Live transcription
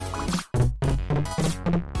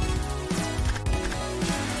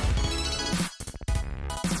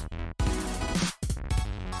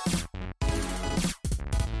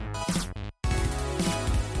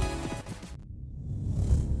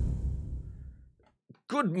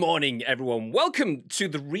Good morning, everyone. Welcome to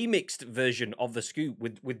the remixed version of the scoop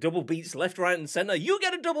with double beats left, right, and center. You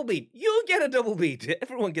get a double beat. You get a double beat.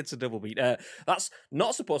 Everyone gets a double beat. That's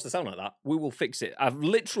not supposed to sound like that. We will fix it. I've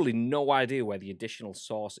literally no idea where the additional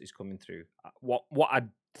source is coming through. What I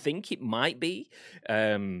think it might be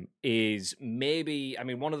is maybe. I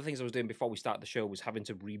mean, one of the things I was doing before we started the show was having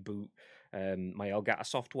to reboot my Elgato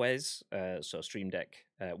softwares, so Stream Deck,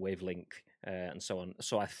 Wavelink, and so on.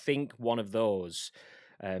 So I think one of those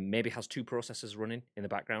maybe has two processors running in the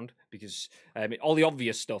background because all the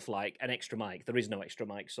obvious stuff like an extra mic, there is no extra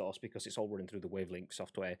mic source because it's all running through the Wavelink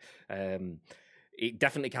software. It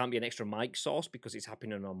definitely can't be an extra mic source because it's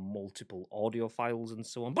happening on multiple audio files and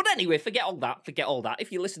so on. But anyway, forget all that.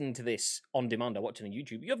 If you're listening to this on demand or watching on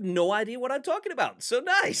YouTube, you have no idea what I'm talking about. So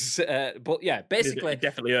nice. But yeah, basically... You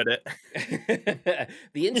definitely heard it.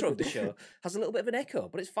 The intro of the show has a little bit of an echo,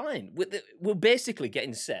 but it's fine. We're basically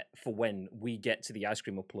getting set for when we get to the Ice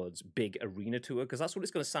Cream Uploads big arena tour, because that's what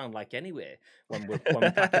it's going to sound like anyway when we're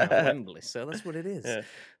packing out Wembley. So that's what it is. Yeah.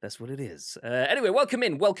 That's what it is. Anyway, welcome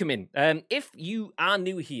in. If you are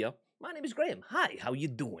new here, my name is Graham. Hi, how you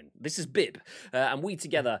doing? This is Bib, and we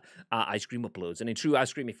together are Ice Cream Uploads. And in true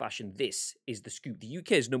Ice Creamy fashion, this is The Scoop, the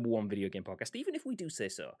UK's #1 video game podcast, even if we do say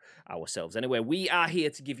so ourselves. Anyway, we are here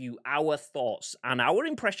to give you our thoughts and our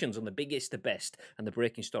impressions on the biggest, the best, and the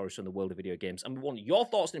breaking stories from the world of video games. And we want your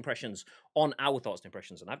thoughts and impressions on our thoughts and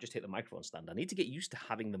impressions. And I've just hit the microphone stand. I need to get used to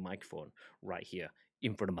having the microphone right here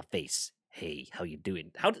in front of my face. Hey, how you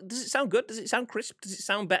doing? How does it sound? Good? Does it sound crisp? Does it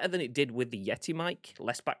sound better than it did with the Yeti mic?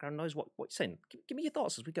 Less background noise? What you saying? Give me your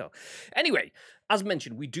thoughts as we go. Anyway, as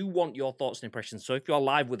mentioned, we do want your thoughts and impressions. So if you're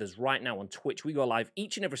live with us right now on Twitch, we go live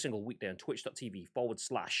each and every single weekday on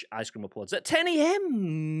twitch.tv/Ice Cream Uploads at 10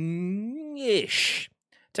 a.m.-ish.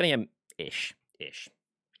 10 a.m.-ish.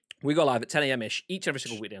 We go live at 10 a.m.-ish each and every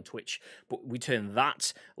single weekday on Twitch, but we turn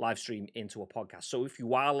that live stream into a podcast. So if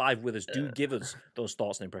you are live with us, do give us those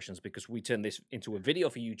thoughts and impressions, because we turn this into a video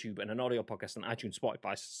for YouTube and an audio podcast on iTunes,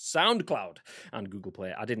 Spotify, SoundCloud, and Google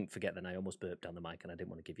Play. I didn't forget that. I almost burped down the mic, and I didn't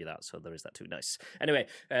want to give you that, so there is that too. Nice. Anyway,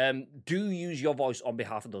 do use your voice on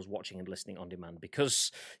behalf of those watching and listening on demand,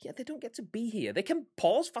 because, yeah, they don't get to be here. They can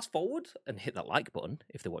pause, fast forward, and hit that like button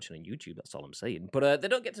if they're watching on YouTube. That's all I'm saying. But they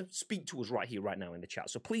don't get to speak to us right here, right now in the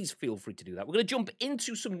chat. So please feel free to do that. We're going to jump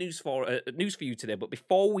into some news for you today, but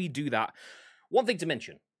before we do that, one thing to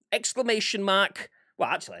mention, exclamation mark, well,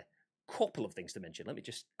 actually, a couple of things to mention. Let me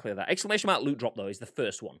just clear that. Exclamation mark loot drop, though, is the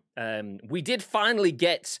first one. We did finally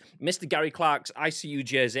get Mr. Gary Clark's ICU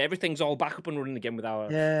jersey. Everything's all back up and running again with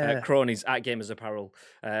our cronies at Gamers Apparel.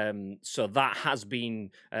 So that has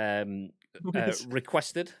been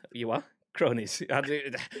requested. You are? Cronies.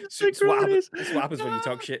 It's what happens when you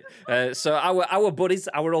talk shit. So our buddies,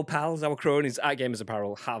 our old pals, our cronies at Gamers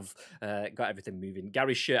Apparel have got everything moving.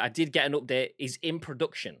 Gary's shirt, I did get an update, is in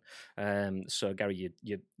production. So Gary,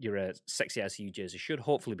 your sexy ICU jersey should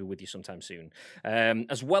hopefully be with you sometime soon.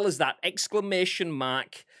 As well as that, exclamation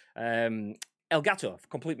mark Elgato,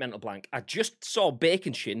 complete mental blank. I just saw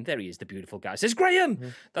Bacon Shin. There he is, the beautiful guy. Says,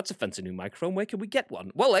 Graham, that's a fancy new microphone. Where can we get one?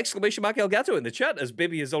 Well, exclamation mark Elgato in the chat, as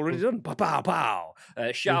Bibby has already done. Pow.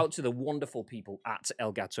 Shout out to the wonderful people at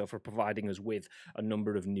Elgato for providing us with a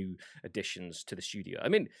number of new additions to the studio. I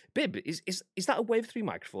mean, Bib, is that a Wave 3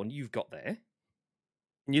 microphone you've got there?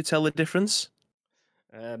 Can you tell the difference?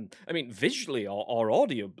 I mean, visually or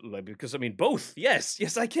audio, because, I mean, both. Yes,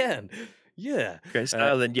 I can. Yeah. Great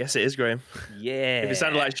style, then yes, it is, Graham. Yeah. If it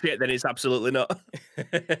sounded like shit, then it's absolutely not.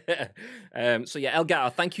 So yeah,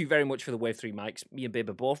 Elgato, thank you very much for the Wave 3 mics. Me and Bib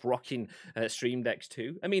are both rocking Stream Decks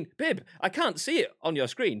too. I mean, Bib, I can't see it on your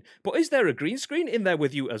screen, but is there a green screen in there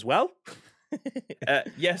with you as well?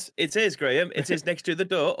 Yes, it is, Graham. It is next to the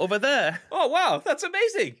door over there. Oh, wow. That's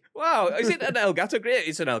amazing. Wow. Is it an Elgato green?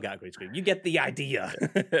 It's an Elgato green screen. You get the idea.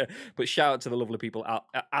 But shout out to the lovely people at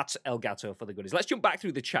Elgato for the goodies. Let's jump back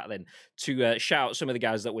through the chat then to shout out some of the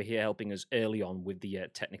guys that were here helping us early on with the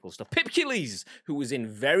technical stuff. Pipcules, who was in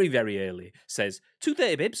very, very early, says,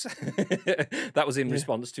 2:30, Bibs. That was in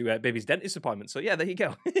response to Baby's dentist appointment. So yeah, there you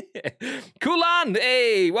go. Kulan,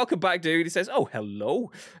 hey, welcome back, dude. He says, oh,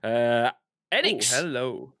 hello. Enix. Oh,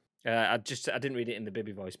 hello. I didn't read it in the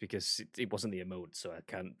Bibby voice because it wasn't the emote, so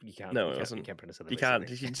you can't pronounce it.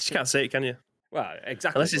 You just can't say it, can you? Well,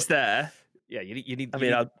 exactly. Unless it's there. Yeah, you need.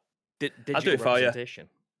 I'll do it for you.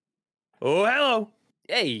 Oh, hello.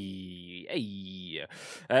 Hey.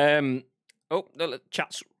 No,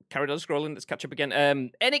 chat's carried on scrolling. Let's catch up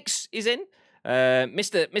again. Enix is in.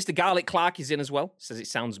 Mr. Garlic Clark is in as well. Says it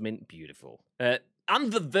sounds mint. Beautiful.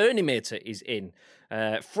 And the Vernimator is in,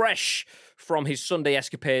 fresh from his Sunday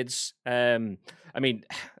escapades. I mean,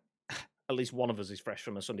 at least one of us is fresh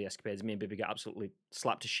from a Sunday escapades. Me and Bibby get absolutely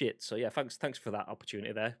slapped to shit. So yeah, thanks for that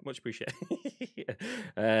opportunity there. Much appreciated.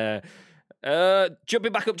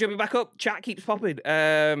 Jumping back up. Chat keeps popping.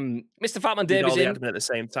 Mr. Fatman Dave is all the in. admin at the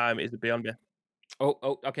same time. Is beyond me.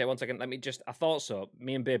 Oh, okay. 1 second. Let me just. I thought so.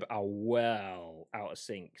 Me and Bib are well out of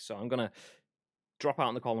sync, so I'm gonna drop out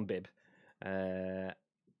on the call and Bib, and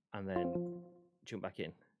then jump back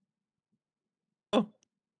in. Oh,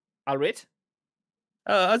 I'll read.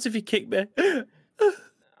 As if you kicked me.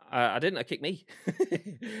 I didn't. I kicked me.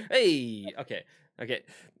 Hey. Okay.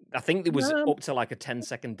 I think there was up to like a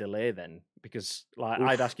 10-second delay then, because like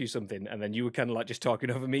I'd ask you something and then you were kind of like just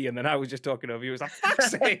talking over me, and then I was just talking over you. It was like,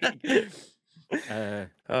 fuck's sake.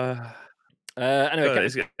 Anyway,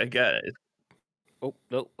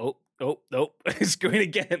 Oh, it's going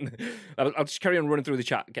again. I'll just carry on running through the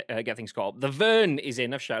chat, get things caught up. The Vern is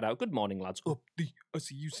in. I've shouted out, good morning, lads. Up the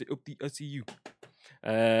ICU.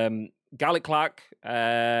 Garlic Clark,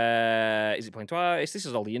 is it playing twice? This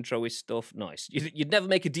is all the intro-ish stuff. Nice. You'd never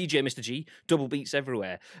make a DJ, Mr. G. Double beats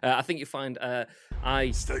everywhere. I think you find I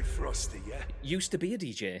stay frosty, yeah. Used to be a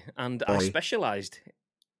DJ, and I specialised.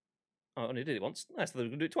 I only did it once. Nice, they're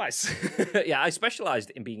going to do it twice. Yeah, I specialised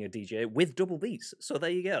in being a DJ with double beats. So there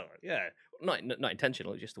you go. Yeah, not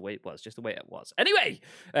intentional. It's just the way it was. Anyway,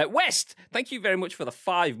 West, thank you very much for the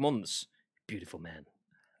 5 months. Beautiful man.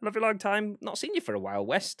 Lovely long time. Not seen you for a while,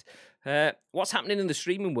 West. What's happening in the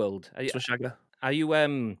streaming world? Are you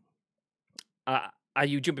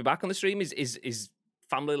jumping back on the stream? Is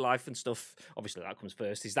family life and stuff, obviously that comes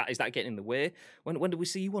first. Is that getting in the way? When do we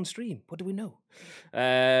see you on stream? What do we know?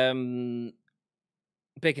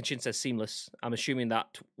 Bacon Chin says seamless. I'm assuming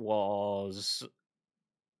that was.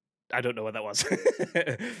 I don't know what that was.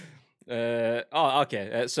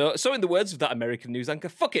 Okay. So in the words of that American news anchor,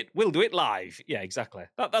 fuck it, we'll do it live. Yeah, exactly.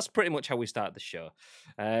 That's pretty much how we start the show.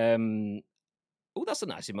 Oh, that's a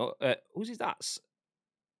nice emote. Whose is that?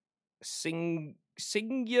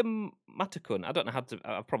 Singyam Matakun. I don't know how to.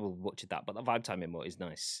 I've probably butchered that, but the vibe time emote is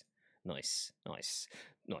nice. Anyway,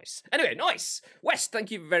 nice. Wes,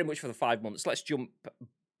 thank you very much for the 5 months. Let's jump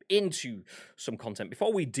into some content.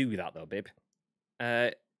 Before we do that, though, Bib,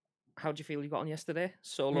 how do you feel you got on yesterday?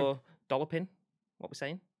 Solo dollar pin? What we're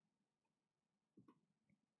saying?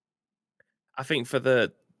 I think for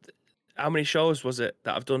the how many shows was it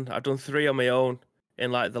that I've done? I've done 3 on my own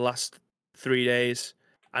in like the last 3 days,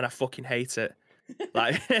 and I fucking hate it.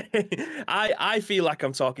 Like, I feel like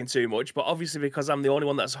I'm talking too much, but obviously because I'm the only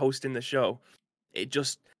one that's hosting the show, it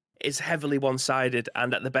just is heavily one-sided.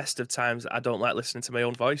 And at the best of times, I don't like listening to my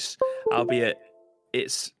own voice. Albeit,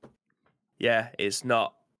 it's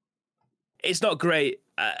not great.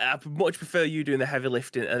 I much prefer you doing the heavy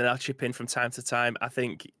lifting, and then I'll chip in from time to time. I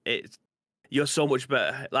think you're so much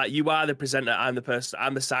better. Like, you are the presenter. I'm the person.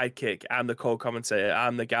 I'm the sidekick. I'm the co-commentator.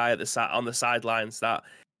 I'm the guy on the sidelines that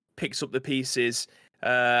picks up the pieces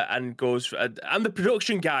and goes. I'm the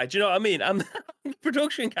production guy. Do you know what I mean? I'm the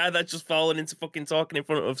production guy that's just fallen into fucking talking in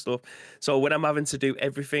front of stuff. So when I'm having to do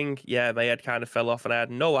everything, yeah, my head kind of fell off, and I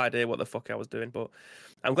had no idea what the fuck I was doing. But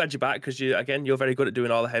I'm glad you're back, because you're very good at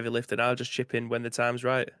doing all the heavy lifting. I'll just chip in when the time's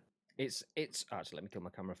right. It's actually, let me kill my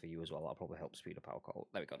camera for you as well. That'll probably help speed up our call.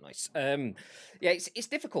 There we go. Nice. Yeah, it's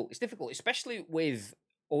difficult. It's difficult, especially with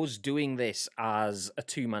us doing this as a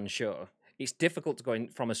 2-man show. It's difficult to go in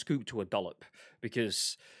from a scoop to a dollop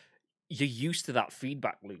because you're used to that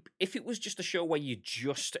feedback loop. If it was just a show where you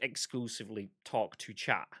just exclusively talk to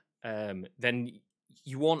chat, then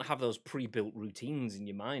you won't have those pre-built routines in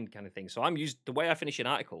your mind, kind of thing. So the way I finish an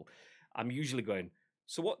article, I'm usually going,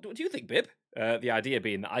 so what do you think, Bib? The idea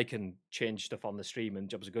being that I can change stuff on the stream and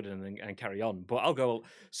jobs are good and carry on. But I'll go,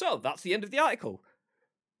 so that's the end of the article.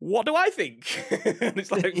 What do I think? And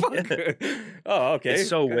it's like, fuck. Oh, okay. It's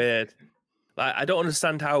so weird. Like, I don't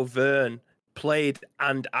understand how Vern played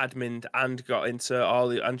and admined and got into all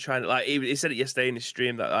the and trying to, like, he said it yesterday in his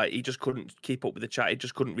stream that, like, he just couldn't keep up with the chat. He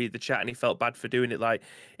just couldn't read the chat, and he felt bad for doing it. Like,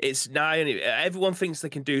 it's now everyone thinks they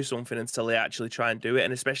can do something until they actually try and do it,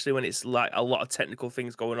 and especially when it's like a lot of technical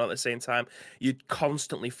things going on at the same time, you're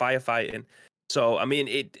constantly firefighting. So, I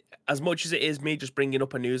mean, as much as it is me just bringing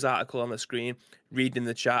up a news article on the screen, reading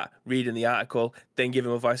the chat, reading the article, then giving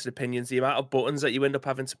my voice and opinions, the amount of buttons that you end up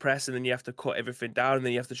having to press, and then you have to cut everything down, and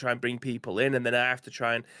then you have to try and bring people in, and then I have to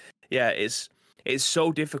try and, it's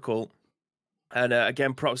so difficult. And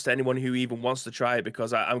again, props to anyone who even wants to try it,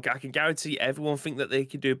 because I can guarantee everyone think that they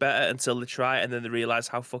can do better until they try it, and then they realize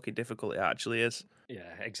how fucking difficult it actually is.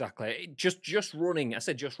 Yeah, exactly. Just running. I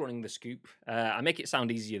said just running the scoop. I make it sound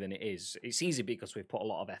easier than it is. It's easy because we've put a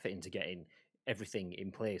lot of effort into getting everything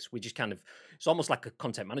in place. We just kind of, it's almost like a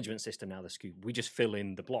content management system now, the Scoop. We just fill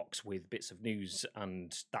in the blocks with bits of news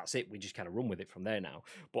and that's it. We just kind of run with it from there now.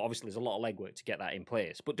 But obviously there's a lot of legwork to get that in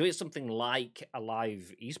place. But doing something like a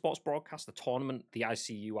live esports broadcast, the tournament, the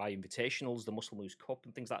ICUI Invitationals, the Muscle Moose Cup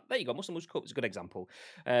and things like that. There you go, Muscle Moose Cup is a good example.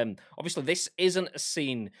 Obviously this isn't a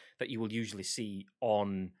scene that you will usually see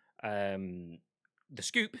on the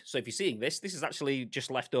Scoop. So if you're seeing this is actually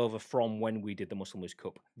just left over from when we did the Muscle Moose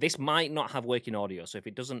Cup. This might not have working audio, so if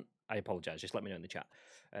it doesn't, I apologize. Just let me know in the chat.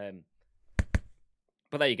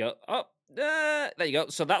 But there you go. Oh, there you go.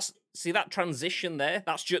 So see that transition there?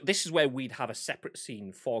 This is where we'd have a separate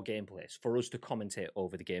scene for gameplays, for us to commentate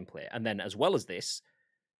over the gameplay. And then as well as this,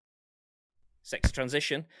 sexy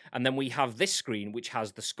transition. And then we have this screen, which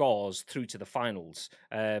has the scores through to the finals.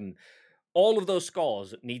 All of those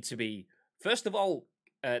scores need to be, first of all,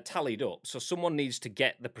 tallied up. So someone needs to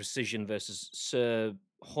get the Precision versus Sir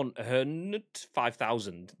Hunt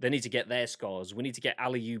 5000. They need to get their scores. We need to get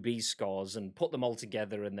Ali UB's scores and put them all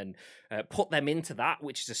together and then put them into that,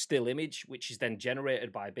 which is a still image, which is then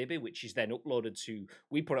generated by Bibby, which is then uploaded to,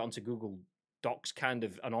 we put it onto Google Docs, kind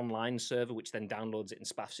of an online server, which then downloads it and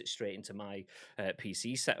spaffs it straight into my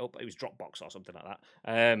PC setup. It was Dropbox or something like that.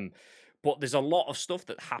 But there's a lot of stuff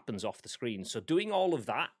that happens off the screen. So doing all of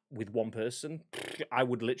that with one person,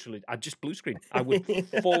 I'd just blue screen. I would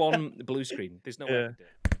full on blue screen. There's no way I could do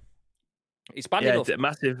it. It's bad enough.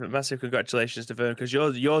 Massive congratulations to Vern, because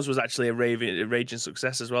yours was actually a raging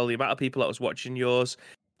success as well. The amount of people that was watching yours,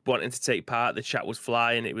 wanting to take part, the chat was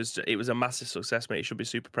flying. It was a massive success, mate. You should be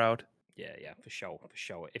super proud. Yeah, for sure.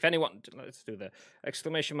 If anyone, let's do the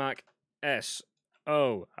exclamation mark S.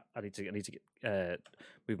 Oh, I need to get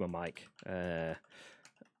move my mic.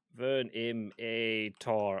 Vern im a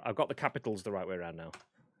tor. I've got the capitals the right way around now.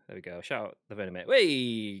 There we go. Shout out the Vern mate.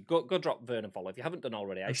 Hey, go drop Vern and follow if you haven't done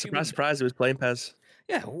already. Surprise! It was playing Pez.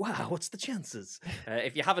 Yeah, wow. What's the chances?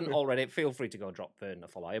 If you haven't already, feel free to go drop Vern a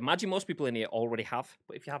follow. I imagine most people in here already have,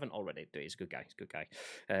 but if you haven't already, do it. He's a good guy.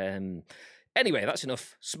 Anyway, that's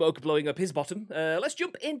enough smoke blowing up his bottom. Let's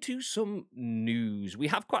jump into some news. We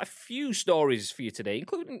have quite a few stories for you today,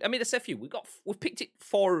 including, I say a few. We've picked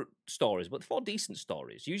 4 stories, but 4 decent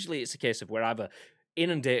stories. Usually it's a case of we're either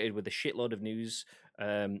inundated with a shitload of news,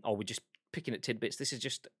 or we're just picking at tidbits. This is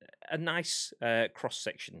just a nice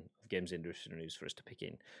cross-section of games industry news for us to pick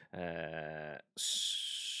in.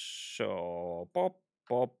 So, bob.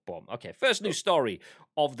 Okay, first news story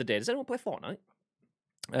of the day. Does anyone play Fortnite?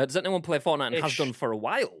 Does anyone play Fortnite and has done for a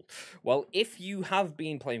while? Well, if you have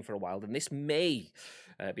been playing for a while, then this may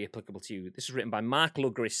be applicable to you. This is written by Mark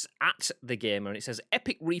Lugris at The Gamer, and it says,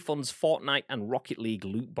 Epic refunds Fortnite and Rocket League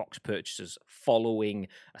loot box purchases following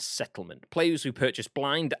a settlement. Players who purchase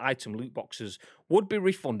blind item loot boxes would be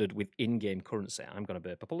refunded with in-game currency. I'm going to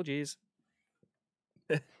burp. Apologies.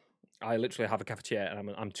 I literally have a cafetiere,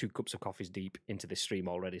 and I'm 2 cups of coffees deep into this stream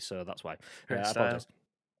already, so that's why. I apologize.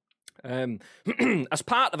 As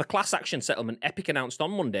part of a class action settlement, Epic announced on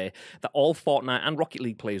Monday that all Fortnite and Rocket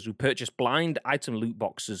League players who purchased blind item loot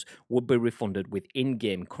boxes would be refunded with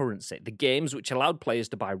in-game currency. The games, which allowed players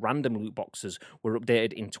to buy random loot boxes, were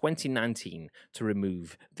updated in 2019 to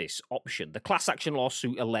remove this option. The class action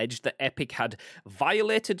lawsuit alleged that Epic had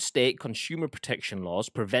violated state consumer protection laws,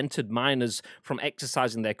 prevented minors from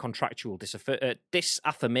exercising their contractual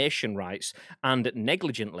disaffirmation rights, and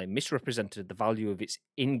negligently misrepresented the value of its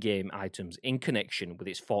in-game items in connection with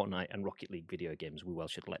its Fortnite and Rocket League video games. We well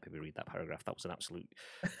should let people read that paragraph. That was an absolute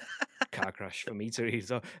car crash for me to read.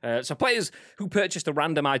 So players who purchased a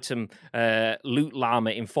random item loot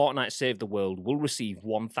llama in Fortnite Save the World will receive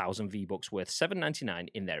 1,000 V-Bucks worth $7.99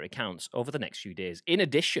 in their accounts over the next few days. In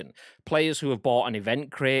addition, players who have bought an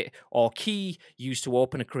event crate or key used to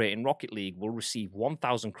open a crate in Rocket League will receive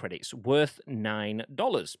 1,000 credits worth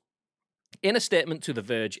 $9. In a statement to The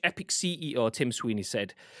Verge, Epic CEO Tim Sweeney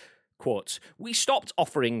said, quote, we stopped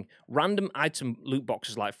offering random item loot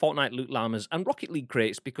boxes like Fortnite loot llamas and Rocket League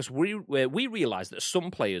crates because we realized that some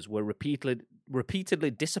players were repeatedly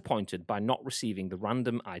disappointed by not receiving the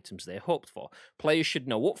random items they hoped for. Players should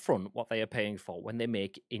know upfront what they are paying for when they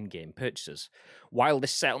make in-game purchases. While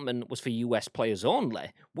this settlement was for US players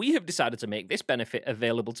only, we have decided to make this benefit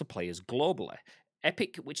available to players globally.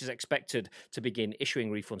 Epic, which is expected to begin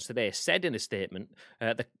issuing refunds today, said in a statement,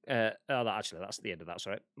 that's the end of that,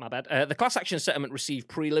 sorry, my bad. The class action settlement received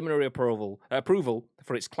preliminary approval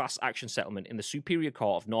for its class action settlement in the Superior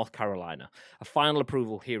Court of North Carolina. A final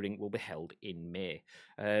approval hearing will be held in May.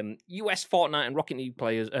 US Fortnite and Rocket League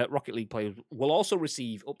players will also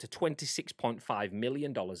receive up to $26.5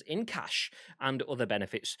 million in cash and other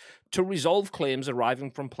benefits to resolve claims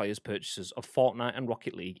arriving from players' purchases of Fortnite and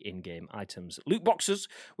Rocket League in-game items. Loot boxes,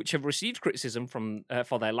 which have received criticism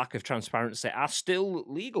for their lack of transparency, are still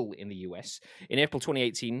legal in the US. In April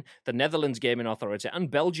 2018, the Netherlands Gaming Authority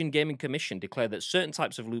and Belgian Gaming Commission declared that certain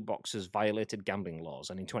types of loot boxes violated gambling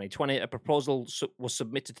laws. And in 2020, a proposal was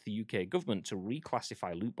submitted to the UK government to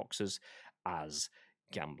reclassify loot boxes as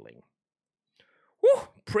gambling. Woo,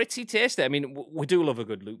 pretty tasty. I mean, we do love a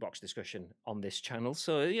good loot box discussion on this channel.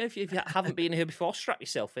 So if you haven't been here before, strap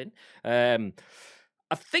yourself in.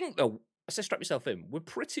 I think, though, I say strap yourself in, we're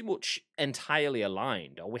pretty much entirely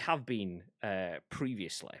aligned, or we have been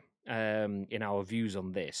previously, in our views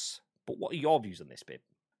on this. But what are your views on this, babe?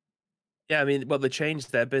 Yeah, I mean, well, they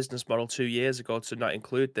changed their business model 2 years ago to not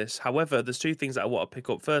include this. However, there's two things that I want to pick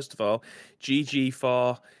up. First of all, GG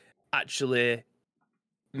for actually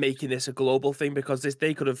making this a global thing, because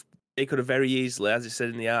they could have very easily, as it said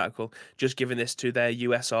in the article, just given this to their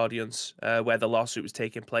US audience where the lawsuit was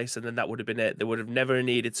taking place, and then that would have been it. They would have never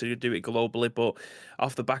needed to do it globally. But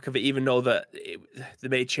off the back of it, even though they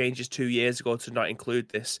made changes 2 years ago to not include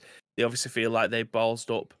this, they obviously feel like they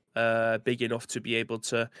ballsed up big enough to be able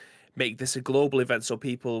to make this a global event, so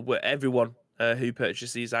everyone who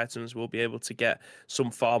purchase these items will be able to get some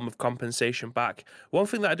form of compensation back. One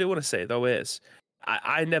thing that I do want to say, though, is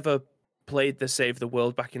I never played the Save the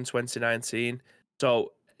World back in 2019.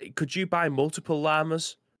 So could you buy multiple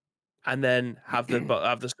llamas and then have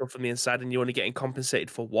the stuff on the inside, and you're only getting compensated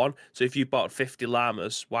for one? So if you bought 50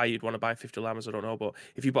 llamas, why you'd want to buy 50 llamas, I don't know. But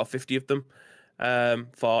if you bought 50 of them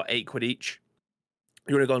for £8 each,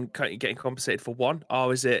 you're only getting compensated for one?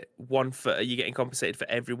 Or is it are you getting compensated for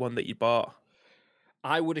every one that you bought?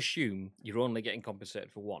 I would assume you're only getting compensated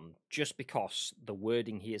for one, just because the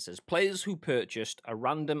wording here says players who purchased a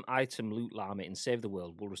random item loot llama in Save the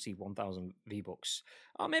World will receive 1,000 V-Bucks.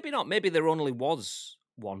 Or maybe not. Maybe there only was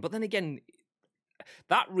one. But then again,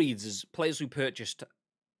 that reads as players who purchased...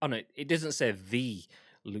 Oh, no, it doesn't say the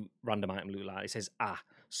random item loot llama. It says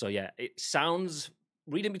So, yeah, it sounds...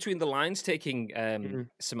 Reading between the lines, taking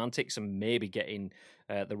semantics and maybe getting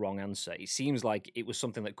the wrong answer. It seems like it was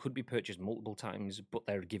something that could be purchased multiple times, but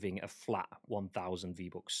they're giving a flat 1,000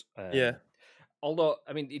 V-Bucks. Yeah. Although,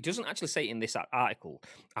 I mean, it doesn't actually say it in this article.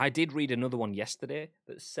 I did read another one yesterday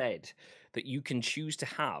that said that you can choose to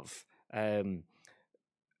have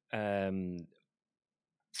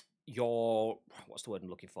your, what's the word I'm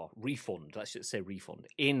looking for? Refund. Let's just say refund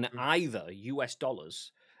in either US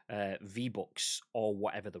dollars, V-Bucks, or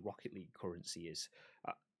whatever the Rocket League currency is.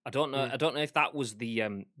 I don't know. I don't know if that was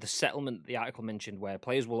the settlement the article mentioned, where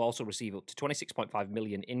players will also receive up to $26.5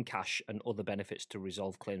 million in cash and other benefits to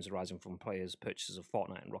resolve claims arising from players' purchases of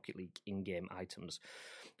Fortnite and Rocket League in-game items.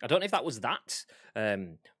 I don't know if that was that,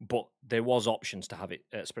 but there was options to have it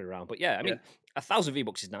spread around. But yeah, I mean, 1,000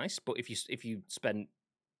 V-Bucks is nice, but if you spend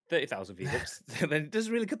 30,000 V-Bucks, then it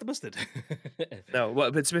doesn't really cut the mustard. No,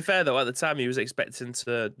 well, but to be fair though, at the time he was expecting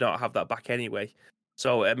to not have that back anyway.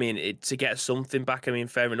 So I mean, to get something back, I mean,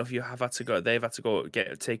 fair enough. They've had to go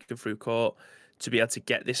taken through court to be able to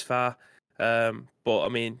get this far. But I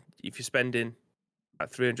mean, if you're spending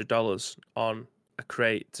like $300 on a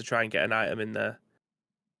crate to try and get an item in there,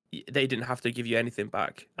 they didn't have to give you anything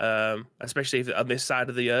back. Especially if on this side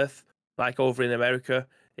of the earth, like over in America,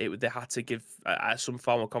 they had to give some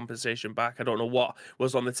form of compensation back. I don't know what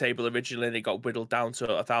was on the table originally, and it got whittled down to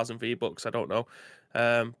 1,000 V-Bucks. I don't know.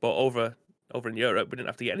 But over in Europe, we didn't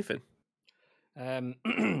have to get anything.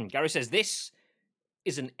 Gary says, this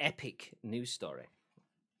is an epic news story.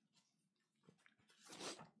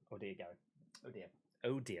 Oh dear, Gary. Oh dear.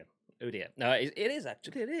 Oh dear. Oh dear. No, it is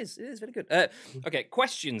actually. It is very good. Okay,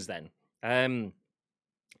 questions then.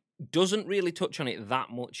 Doesn't really touch on it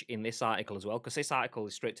that much in this article as well, because this article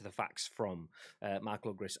is straight to the facts from Mark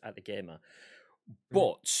Lugris at The Gamer.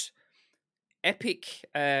 But Epic,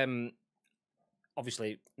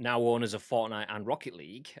 obviously now owners of Fortnite and Rocket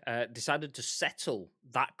League, decided to settle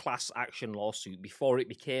that class action lawsuit before it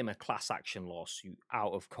became a class action lawsuit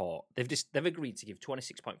out of court. They've agreed to give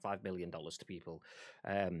 $26.5 million to people.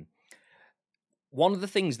 One of the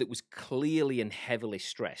things that was clearly and heavily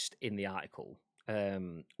stressed in the article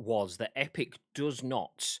was that Epic does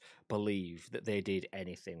not believe that they did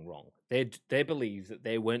anything wrong. They believe that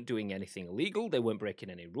they weren't doing anything illegal, they weren't breaking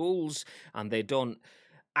any rules, and they don't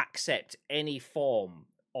accept any form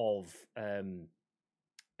of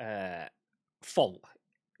fault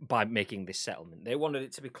by making this settlement. They wanted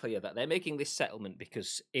it to be clear that they're making this settlement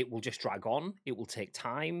because it will just drag on, it will take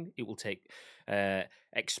time, it will take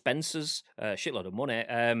expenses, shitload of money,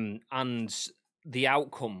 and the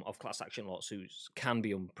outcome of class action lawsuits can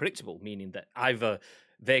be unpredictable, meaning that either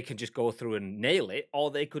they can just go through and nail it, or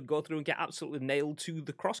they could go through and get absolutely nailed to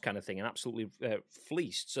the cross kind of thing and absolutely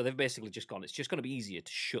fleeced. So they've basically just gone, it's just going to be easier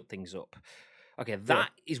to shut things up. Okay, that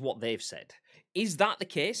is what they've said. Is that the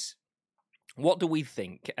case? What do we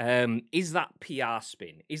think? Is that PR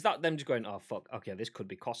spin? Is that them just going, oh, fuck, okay, this could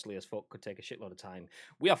be costly as fuck, could take a shitload of time.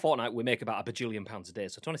 We are Fortnite, we make about £1 billion a day,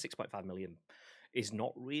 so 26.5 million is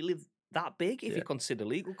not really that big if you consider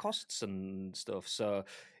legal costs and stuff. So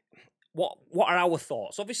what are our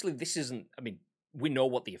thoughts? Obviously, this isn't, I mean, we know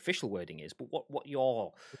what the official wording is, but what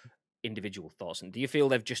your individual thoughts, and do you feel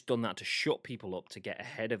they've just done that to shut people up, to get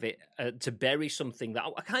ahead of it, to bury something that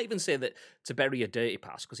I can't even say that to bury a dirty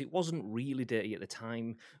past, because it wasn't really dirty at the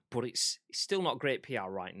time, but it's still not great PR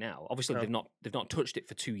right now. Obviously, they've not touched it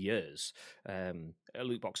for 2 years,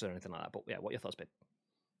 loot boxes or anything like that. But yeah, what are your thoughts, babe?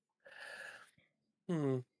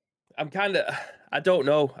 I'm kind of, I don't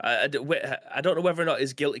know. I don't know whether or not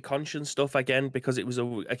it's guilty conscience stuff again, because it was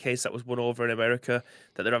a case that was won over in America,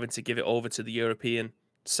 that they're having to give it over to the European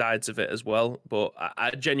sides of it as well. But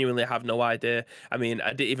I genuinely have no idea. I mean,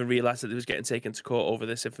 I didn't even realize that it was getting taken to court over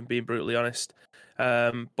this, if I'm being brutally honest.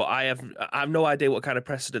 But I have no idea what kind of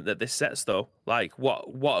precedent that this sets, though. Like,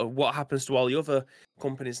 what happens to all the other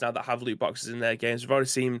companies now that have loot boxes in their games? We've already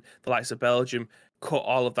seen the likes of Belgium cut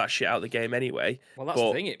all of that shit out of the game anyway. Well, that's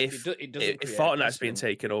the thing. It doesn't. If Fortnite's being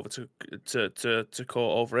taken over to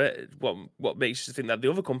court over it, what makes you think that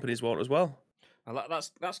the other companies won't as well? Well,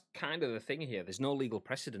 that's kind of the thing here. There's no legal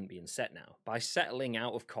precedent being set now. By settling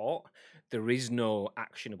out of court, there is no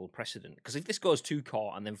actionable precedent. Because if this goes to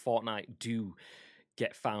court and then Fortnite do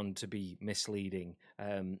get found to be misleading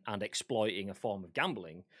and exploiting a form of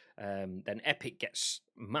gambling, then Epic gets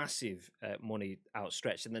massive money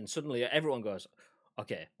outstretched, and then suddenly everyone goes,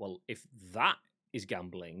 okay, well, if that is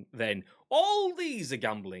gambling, then all these are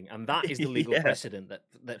gambling, and that is the legal precedent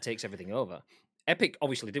that takes everything over. Epic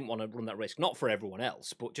obviously didn't want to run that risk, not for everyone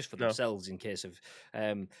else, but just for themselves, in case of...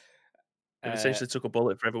 they essentially took a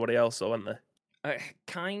bullet for everybody else, though, weren't they?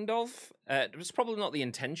 Kind of. It was probably not the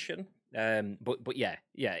intention, but yeah,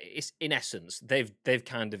 it's in essence, they've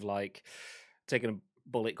kind of like taken a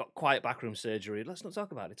bullet, got quiet backroom surgery. Let's not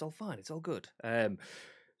talk about it. It's all fine. It's all good.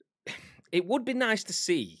 It would be nice to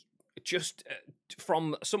see, just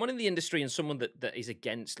from someone in the industry and someone that is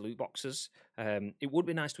against loot boxes, it would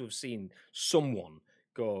be nice to have seen someone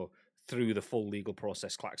go through the full legal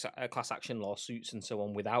process, class action lawsuits and so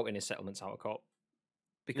on, without any settlements out of court.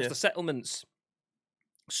 Because the settlements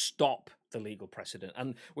stop the legal precedent.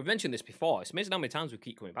 And we've mentioned this before. It's amazing how many times we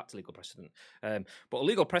keep coming back to legal precedent. But a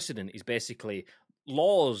legal precedent is basically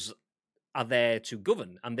laws are there to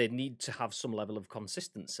govern, and they need to have some level of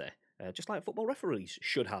consistency. Just like football referees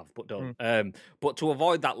should have, but don't. But to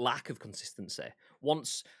avoid that lack of consistency,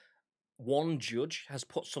 once one judge has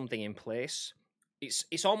put something in place,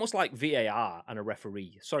 it's almost like VAR and a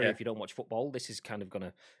referee. Sorry if you don't watch football, this is kind of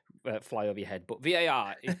going to fly over your head. But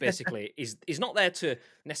VAR is basically is not there to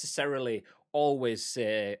necessarily always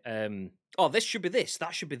say, oh, this should be this,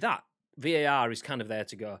 that should be that. VAR is kind of there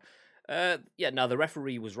to go, no, the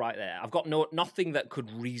referee was right there. I've got nothing that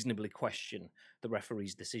could reasonably question the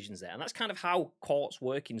referee's decisions there. And that's kind of how courts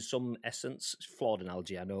work in some essence. It's a flawed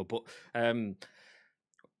analogy, I know, but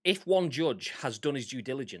if one judge has done his due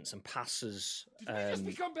diligence and passes... Did we just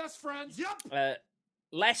become best friends? Yep!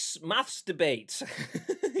 Less maths debate.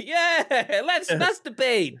 Yeah, let's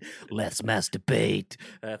debate. Let's masturbate.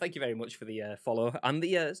 Thank you very much for the follow and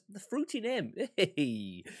the fruity name.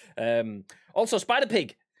 Hey. Also, Spider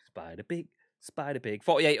Pig,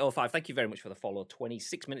 4805. Thank you very much for the follow.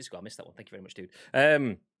 26 minutes ago, I missed that one. Thank you very much, dude.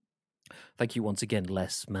 Thank you once again.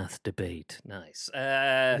 Less math debate. Nice.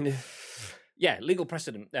 Yeah, legal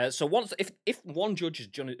precedent. So once, if one judge has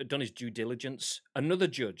done his due diligence, another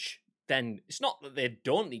judge, then it's not that they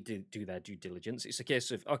don't need to do their due diligence. It's a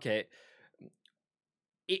case of, okay,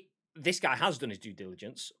 this guy has done his due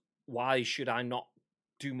diligence. Why should I not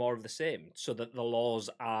do more of the same, so that the laws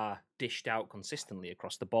are dished out consistently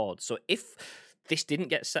across the board? So if this didn't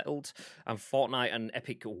get settled, and Fortnite and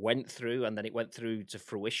Epic went through, and then it went through to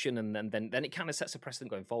fruition, and then it kind of sets a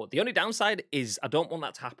precedent going forward. The only downside is I don't want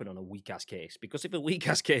that to happen on a weak ass case, because if a weak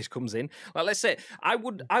ass case comes in, like let's say I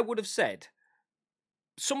would have said,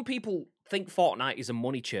 some people think Fortnite is a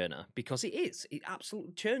money churner because it is. It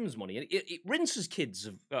absolutely churns money. It rinses kids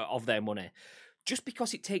of their money. Just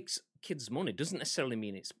because it takes kids' money doesn't necessarily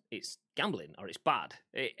mean it's gambling or it's bad.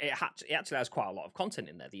 It actually has quite a lot of content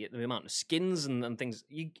in there. The amount of skins and things.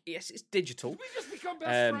 Yes, it's digital. We just become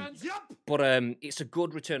best friends. Yep. But it's a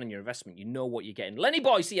good return on your investment. You know what you're getting. Lenny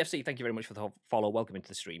Boy CFC, thank you very much for the follow. Welcome into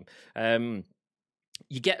the stream.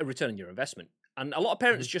 You get a return on your investment. And a lot of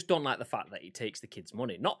parents just don't like the fact that it takes the kids'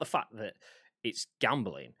 money, not the fact that it's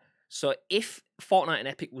gambling. So if Fortnite and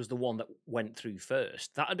Epic was the one that went through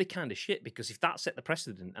first, that would be kind of shit, because if that set the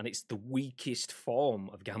precedent and it's the weakest form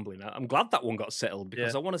of gambling, I'm glad that one got settled,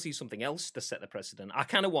 because I want to see something else to set the precedent. I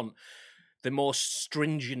kind of want the most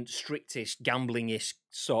stringent, strictest, gambling-ish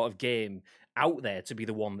sort of game out there to be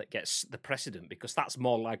the one that gets the precedent, because that's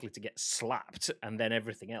more likely to get slapped, and then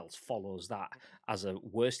everything else follows that as a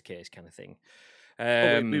worst case kind of thing.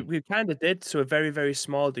 We kind of did to a very, very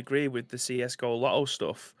small degree with the CSGO Lotto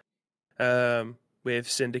stuff. With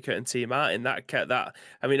Syndicate and Team Martin, that kept that.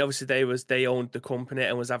 I mean, obviously they owned the company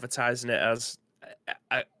and was advertising it as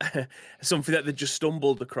something that they just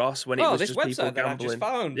stumbled across when it was just people gambling. That I just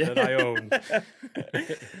found that I own.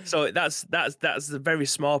 So that's a very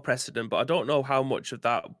small precedent, but I don't know how much of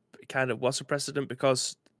that kind of was a precedent,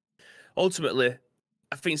 because ultimately,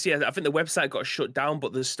 I think the website got shut down,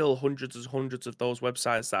 but there's still hundreds of those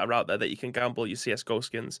websites that are out there that you can gamble your CS:GO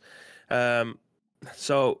skins.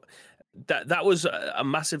 So that was a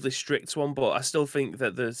massively strict one, but I still think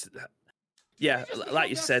that there's, like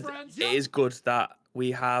you said, it is good that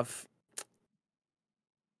we have,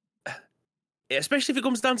 especially if it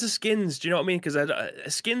comes down to skins. Do you know what I mean? Because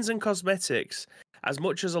skins and cosmetics, as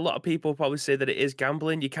much as a lot of people probably say that it is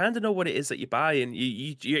gambling, you kind of know what it is that you're buying.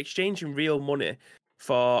 You're exchanging real money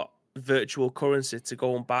for virtual currency to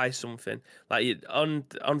go and buy something. Like on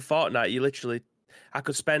Fortnite, you literally, I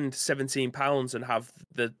could spend £17 and have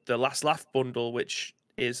the Last Laugh bundle, which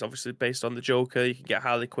is obviously based on the Joker. You can get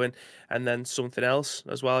Harley Quinn and then something else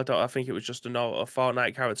as well. I think it was just a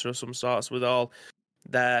Fortnite character of some sorts with all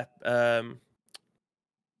their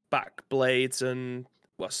back blades and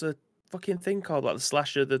what's the fucking thing called? Like the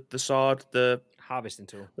slasher, the sword, the harvesting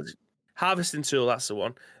tool. Harvesting tool, that's the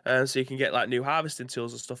one. So you can get like new harvesting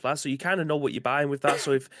tools and stuff like that. So you kind of know what you're buying with that.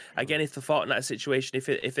 So if the Fortnite situation, if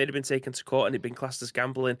they'd have been taken to court and it'd been classed as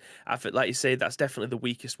gambling, I think, like you say, that's definitely the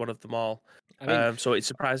weakest one of them all. I mean, so it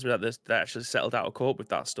surprised me that they actually settled out of court with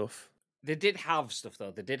that stuff. They did have stuff,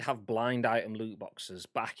 though. They did have blind item loot boxes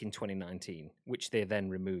back in 2019, which they then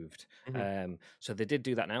removed. So they did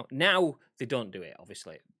do that now. Now they don't do it,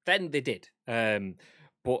 obviously. Then they did.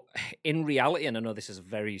 But in reality, and I know this is a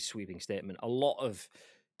very sweeping statement, a lot of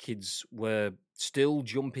kids were still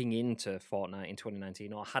jumping into Fortnite in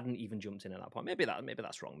 2019, or hadn't even jumped in at that point. Maybe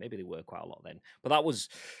that's wrong. Maybe they were quite a lot then. But that was,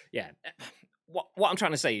 What I'm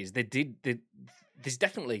trying to say is there's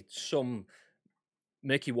definitely some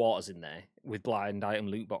murky waters in there with blind item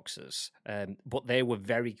loot boxes, but they were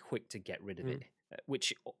very quick to get rid of it.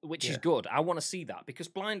 Which is good. I want to see that, because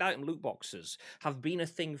blind item loot boxes have been a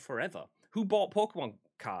thing forever. Who bought Pokemon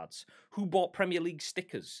cards? Who bought Premier League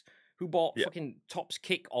stickers? Who bought fucking Topps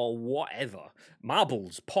Kick or whatever?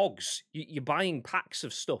 Marbles, Pogs. You're buying packs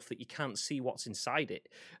of stuff that you can't see what's inside it.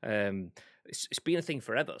 It's been a thing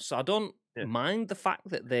forever. So I don't mind the fact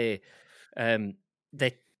that they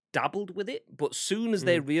dabbled with it, but soon as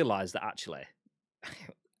they realise that actually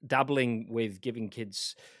dabbling with giving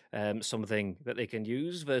kids something that they can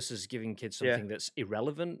use versus giving kids something that's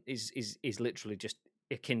irrelevant is literally just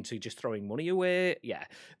akin to just throwing money away. Yeah,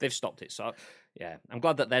 they've stopped it. So I'm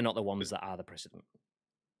glad that they're not the ones that are the precedent.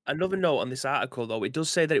 Another note on this article, though, it does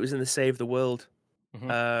say that it was in the Save the World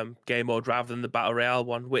game mode rather than the Battle Royale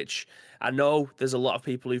one, which I know there's a lot of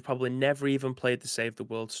people who've probably never even played the Save the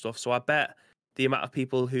World stuff. So I bet the amount of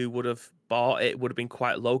people who would have bought it would have been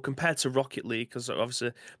quite low compared to Rocket League, because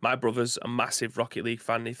obviously my brother's a massive Rocket League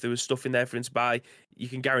fan. If there was stuff in there for him to buy, you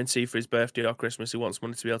can guarantee for his birthday or Christmas he wants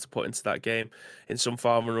money to be able to put into that game in some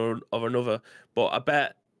form or another. But I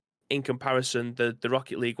bet in comparison, the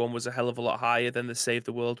Rocket League one was a hell of a lot higher than the Save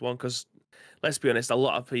the World one, because let's be honest, a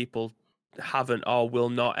lot of people haven't or will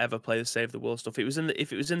not ever play the Save the World stuff. If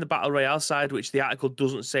it was in the Battle Royale side, which the article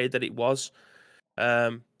doesn't say that it was,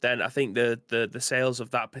 then I think the sales of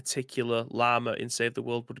that particular llama in Save the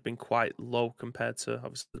World would have been quite low compared to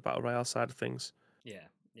obviously the Battle Royale side of things. Yeah,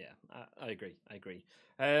 I agree.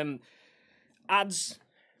 Ads.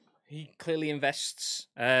 He clearly invests.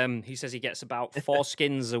 He says he gets about 4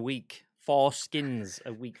 skins a week. 4 skins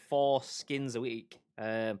a week. 4 skins a week.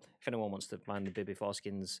 If anyone wants to find the Bibby 4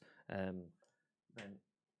 skins, then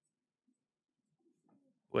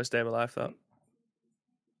Worst day of my life, that.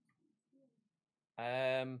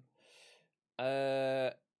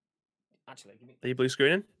 Actually, give me. Are you blue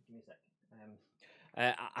screening? Give me a sec.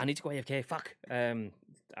 I need to go AFK. Fuck.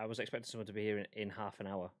 I was expecting someone to be here in half an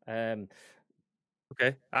hour.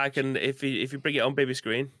 Okay, I can. If you bring it on baby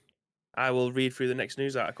screen, I will read through the next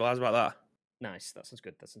news article. How's about that? Nice. That sounds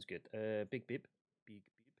good. That sounds good. Big bib. Big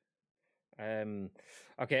bib.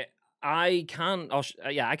 Okay. I can't.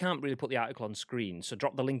 I can't really put the article on screen. So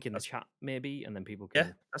drop the link in the chat, maybe, and then people can.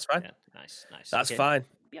 Yeah, that's fine. Yeah, nice. That's fine.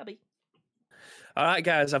 BRB. All right,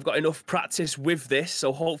 guys. I've got enough practice with this,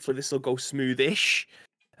 so hopefully this will go smoothish.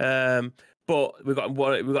 But we've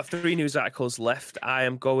got 3 news articles left.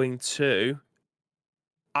 I'm going to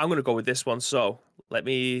go with this one. So let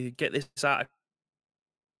me get this article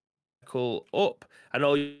up. I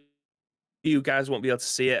know you guys won't be able to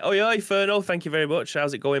see it. Oh yeah, Inferno, thank you very much.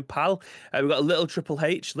 How's it going, pal? We've got a little Triple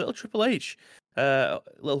H. Little Hunter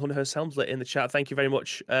Helmslet in the chat. Thank you very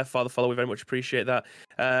much for the follow. We very much appreciate that.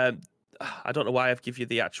 I don't know why I've given you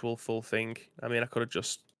the actual full thing. I mean, I could have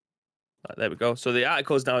just... There we go. So the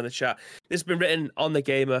article is now in the chat. This has been written on The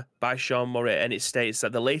Gamer by Sean Murray, and it states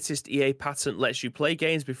that the latest EA patent lets you play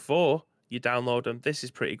games before you download them. This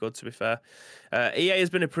is pretty good, to be fair. EA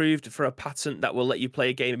has been approved for a patent that will let you play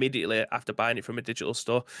a game immediately after buying it from a digital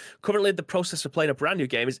store. Currently, the process for playing a brand new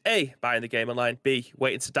game is A, buying the game online, B,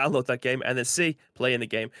 waiting to download that game, and then C, playing the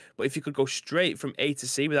game. But if you could go straight from A to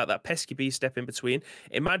C without that pesky B step in between,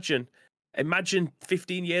 imagine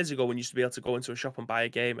 15 years ago when you used to be able to go into a shop and buy a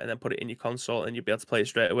game and then put it in your console and you'd be able to play it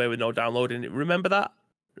straight away with no downloading. Remember that?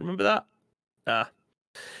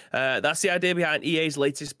 That's the idea behind EA's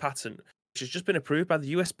latest patent, which has just been approved by the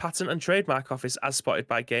US Patent and Trademark Office as spotted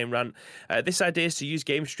by Game Rant. This idea is to use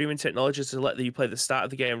game streaming technology to let you play the start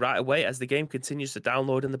of the game right away as the game continues to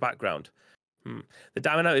download in the background. The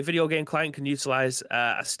dynamic video game client can utilize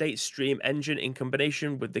a state stream engine in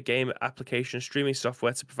combination with the game application streaming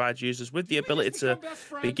software to provide users with the ability to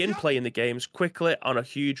begin playing the games quickly on a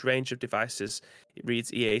huge range of devices. It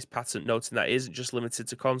reads EA's patent, noting that it isn't just limited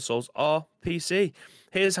to consoles or PC.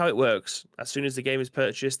 Here's how it works. As soon as the game is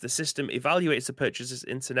purchased, the system evaluates the purchaser's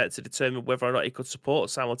internet to determine whether or not it could support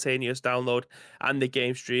simultaneous download and the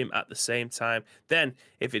game stream at the same time. Then,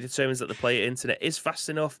 if it determines that the player internet is fast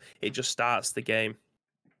enough, it just starts the game.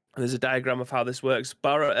 And there's a diagram of how this works.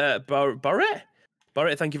 Barrett,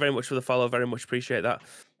 thank you very much for the follow. Very much appreciate that.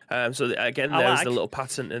 So again, there's the little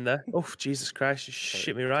patent in there. Oh, Jesus Christ, you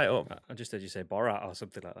shit me right up. I just heard you say Borat or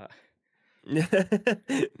something like that.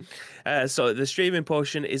 So the streaming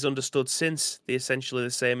portion is understood since they're essentially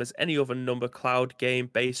the same as any other number cloud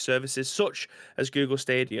game-based services such as Google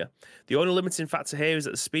Stadia. The only limiting factor here is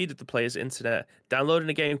that the speed of the player's internet. Downloading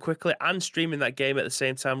a game quickly and streaming that game at the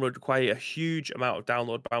same time would require a huge amount of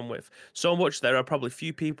download bandwidth. So much there are probably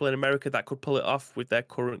few people in America that could pull it off with their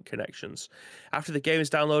current connections. After the game is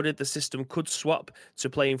downloaded, the system could swap to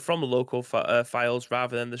playing from the local files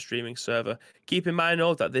rather than the streaming server. Keep in mind,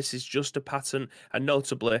 though, that this is just a patent, and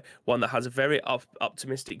notably one that has a very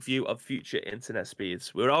optimistic view of future internet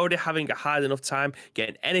speeds. We're already having a hard enough time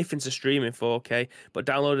getting anything to stream in 4K, but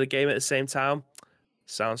downloading a game at the same time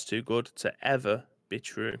sounds too good to ever be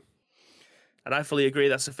true. And I fully agree.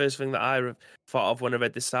 That's the first thing that I thought of when I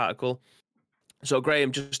read this article. So,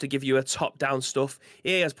 Graham, just to give you a top-down stuff,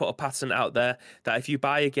 EA has put a patent out there that if you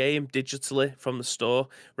buy a game digitally from the store,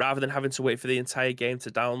 rather than having to wait for the entire game to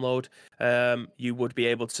download, you would be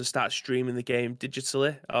able to start streaming the game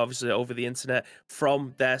digitally, obviously over the internet,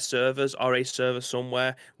 from their servers or a server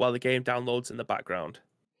somewhere while the game downloads in the background.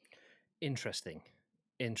 Interesting.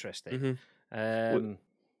 Mm-hmm.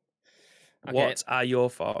 What are your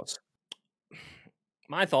thoughts?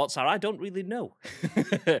 My thoughts are I don't really know.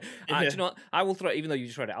 Do you know what? I will throw it, even though you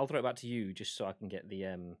just read it, I'll throw it back to you just so I can get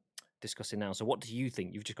the discussing now. So what do you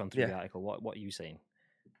think? You've just gone through the article. What are you saying?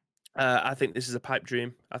 I think this is a pipe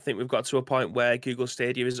dream. I think we've got to a point where Google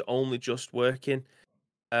Stadia is only just working.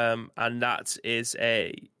 And that is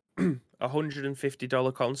a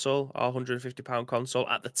 $150 console or £150 console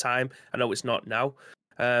at the time. I know it's not now.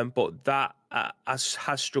 But that has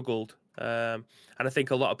struggled. And I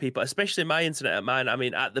think a lot of people, especially my internet at mine, I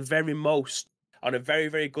mean, at the very most, on a very,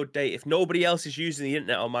 very good day, if nobody else is using the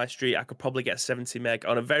internet on my street, I could probably get 70 meg.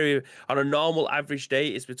 On a normal average day,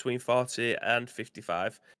 it's between 40 and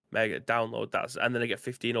 55 meg download. And then I get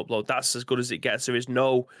 15 upload. That's as good as it gets. There is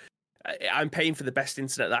no... I'm paying for the best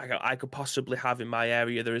internet that I could possibly have in my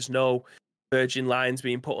area. There is no Virgin lines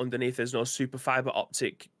being put underneath. There's no super fiber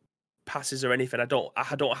optic passes or anything. I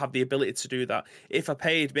don't have the ability to do that. If I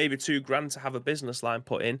paid maybe $2,000 to have a business line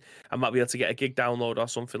put in, I might be able to get a gig download or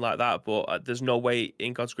something like that. But there's no way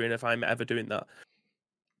in God's green if I'm ever doing that.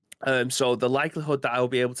 So the likelihood that I'll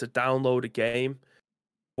be able to download a game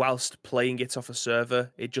whilst playing it off a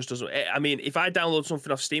server, it just doesn't. I mean, if I download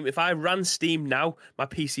something off Steam, if I ran Steam now, my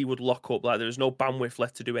PC would lock up. Like there's no bandwidth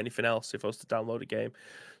left to do anything else if I was to download a game.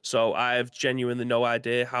 So I have genuinely no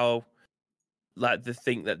idea how, like, they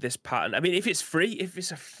think that this pattern. I mean, if it's free, if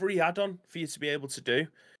it's a free add-on for you to be able to do,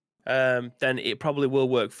 then it probably will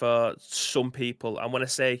work for some people. And when I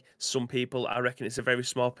say some people, I reckon it's a very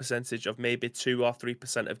small percentage of maybe 2 or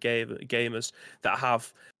 3% of gamers that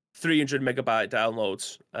have 300 megabyte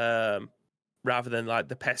downloads, rather than like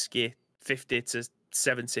the pesky 50 to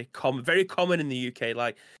 70. Very common in the UK.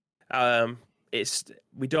 Like,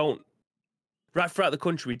 we don't, right throughout the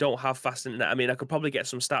country, we don't have fast internet. I mean, I could probably get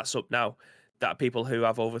some stats up now that people who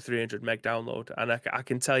have over 300 meg download, and I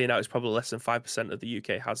can tell you now it's probably less than 5% of the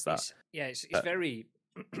UK has that. It's very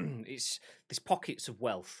it's there's pockets of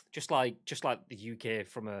wealth, just like the UK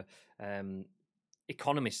from a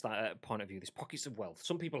economist point of view. There's pockets of wealth.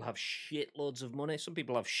 Some people have shitloads of money. Some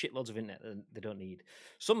people have shitloads of internet that they don't need.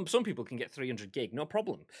 Some people can get 300 gig, no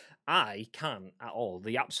problem. I can't at all.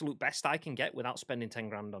 The absolute best I can get without spending 10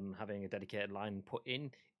 grand on having a dedicated line put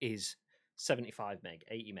in is 75 meg,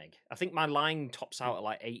 80 meg. I think my line tops out at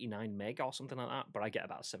like 89 meg or something like that, but I get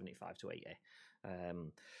about 75 to 80.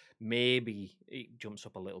 Maybe it jumps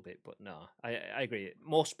up a little bit, but no, I agree.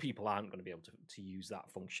 Most people aren't going to be able to use that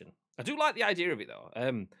function. I do like the idea of it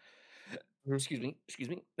though. Excuse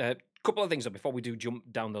me. Couple of things though, before we do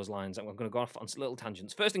jump down those lines. I'm going to go off on little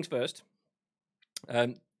tangents. First things first.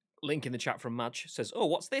 Link in the chat from Madge says, "Oh,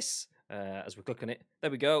 what's this?" As we click on it, there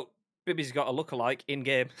we go. Bibby's got a lookalike in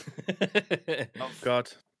game. Oh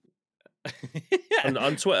God.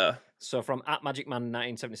 on Twitter. So from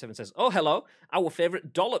 @MagicMan1977 says, "Oh hello, our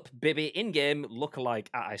favourite dollop Bibby in game lookalike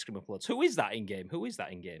at Ice Cream Uploads." Who is that in game?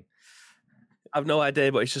 I've no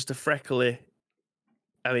idea, but it's just a freckly,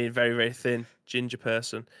 I mean, very, very thin ginger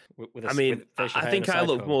person. I think I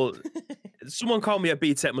look more. Someone called me a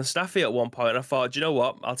B-Tech Mustafi at one point, and I thought, do you know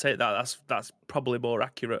what? I'll take that. That's probably more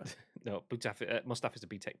accurate. No, Mustafi's a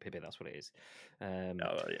B-Tech Pibby. That's what it is. Oh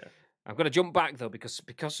yeah. I'm going to jump back though because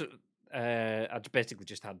I basically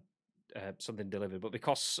just had something delivered, but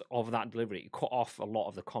because of that delivery, it cut off a lot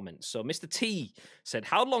of the comments. So Mr. T said,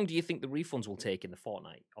 "How long do you think the refunds will take in the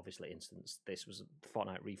Fortnite?" Obviously, instance, this was a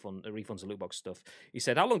Fortnite refund, the refunds and loot box stuff. He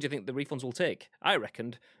said, "How long do you think the refunds will take?" I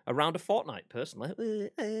reckoned around a fortnight, personally.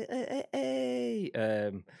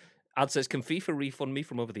 Ad says, "Can FIFA refund me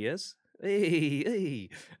from over the years?" I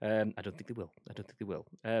don't think they will.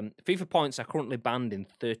 FIFA points are currently banned in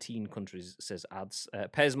 13 countries, says Ads.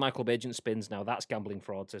 Pez My Club Agent spins. Now that's gambling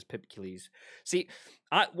fraud, says Pipcules. See,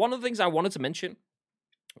 one of the things I wanted to mention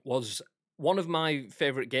was one of my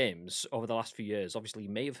favourite games over the last few years. Obviously, you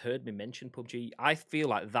may have heard me mention PUBG. I feel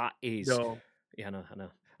like that is... No. Yeah, I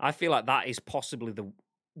know. I feel like that is possibly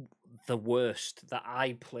the worst that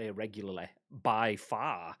I play regularly by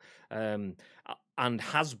far, and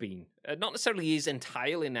has been. Not necessarily is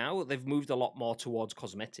entirely now. They've moved a lot more towards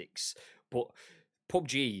cosmetics, but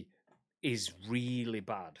PUBG is really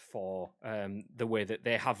bad for the way that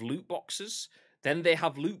they have loot boxes. Then they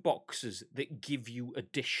have loot boxes that give you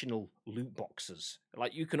additional loot boxes.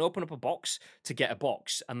 Like you can open up a box to get a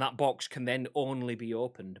box, and that box can then only be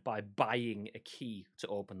opened by buying a key to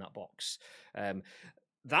open that box.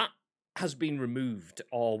 That has been removed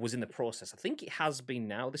or was in the process. I think it has been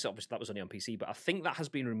now. This obviously that was only on PC, but I think that has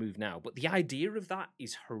been removed now. But the idea of that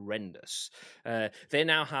is horrendous. They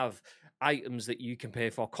now have items that you can pay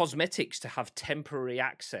for, cosmetics to have temporary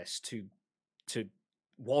access to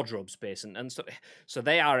wardrobe space, and so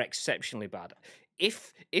they are exceptionally bad.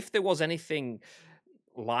 If there was anything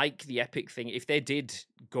like the Epic thing, if they did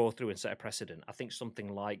go through and set a precedent, I think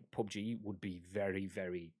something like PUBG would be very,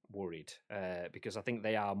 very worried, because I think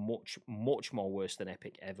they are much, much more worse than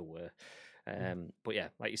Epic ever were. But yeah,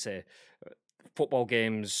 like you say, football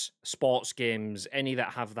games, sports games, any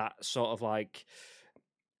that have that sort of like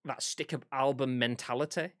that stick up album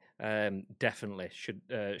mentality, definitely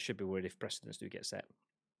should be worried if precedents do get set.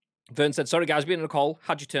 Vern said, "Sorry guys, being on a call.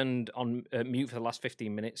 Had you turned on mute for the last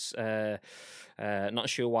 15 minutes. Not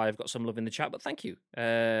sure why. I've got some love in the chat, but thank you."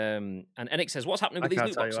 And Enick says, "What's happening with these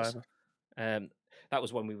loot boxes?" That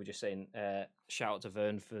was when we were just saying, shout out to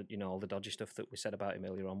Vern for all the dodgy stuff that we said about him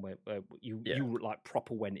earlier on, where you like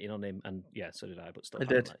proper went in on him, and yeah, so did I, but still, I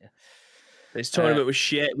did. This tournament was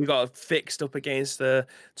shit. We got fixed up against the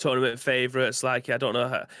tournament favourites. Like, I don't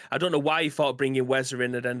know why he thought bringing Wezza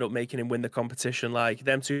in and end up making him win the competition. Like,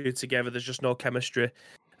 them two together, there's just no chemistry.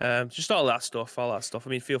 Just all that stuff. I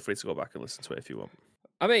mean, feel free to go back and listen to it if you want.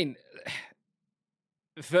 I mean,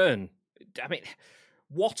 Vern,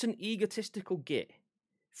 what an egotistical git.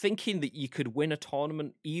 Thinking that you could win a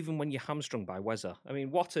tournament even when you're hamstrung by Wezza. I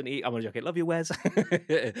mean, what an... I'm going to joke. Love you, Wez.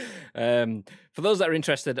 For those that are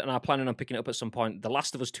interested and are planning on picking it up at some point, The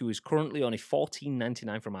Last of Us 2 is currently only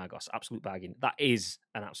 $14.99 from Argos. Absolute bargain. That is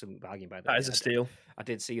an absolute bargain, by the way. That is a steal. I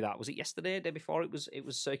did see that. Was it yesterday, day before? It was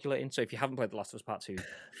circulating. So if you haven't played The Last of Us Part 2,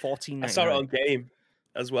 $14.99. I saw it on Game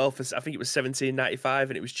as well. I think it was $17.95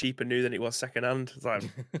 and it was cheaper new than it was secondhand. It's like,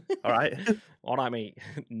 all right. All right, mate.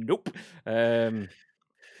 Nope.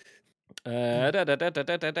 Okay.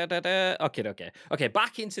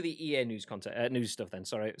 Back into the EA news content, news stuff. Then,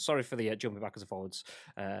 sorry for the jumping backwards and forwards.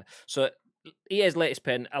 So EA's latest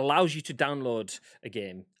pen allows you to download a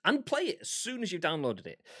game and play it as soon as you've downloaded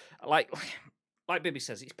it. Like Bibby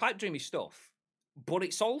says, it's pipe dreamy stuff, but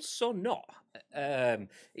it's also not.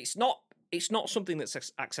 It's not something that's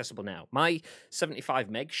accessible now. My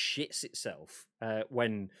 75 meg shits itself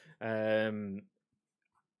when.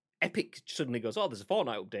 Epic suddenly goes, oh, there's a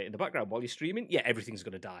Fortnite update in the background while you're streaming. Yeah, everything's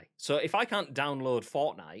going to die. So if I can't download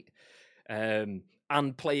Fortnite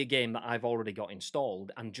and play a game that I've already got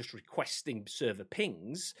installed and just requesting server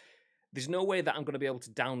pings, there's no way that I'm going to be able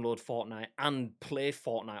to download Fortnite and play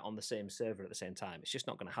Fortnite on the same server at the same time. It's just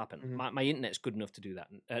not going to happen. Mm-hmm. My internet's good enough to do that.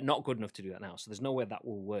 Not good enough to do that now. So there's no way that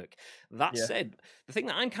will work. That said, the thing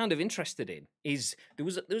that I'm kind of interested in is there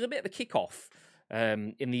was a bit of a kickoff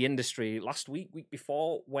in the industry last week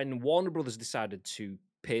before, when Warner Brothers decided to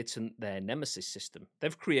patent their Nemesis system.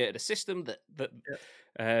 They've created a system that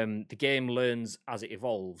the game learns as it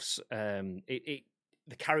evolves. The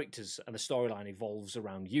characters and the storyline evolves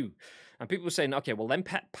around you. And people were saying, okay, well, then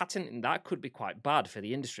patenting that could be quite bad for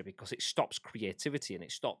the industry because it stops creativity and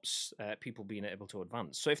it stops people being able to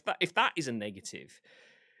advance. So if that is a negative,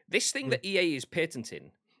 this thing that EA is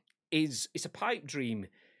patenting it's a pipe dream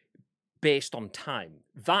based on time.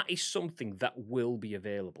 That is something that will be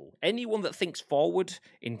available. Anyone that thinks forward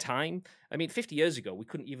in time, 50 years ago, we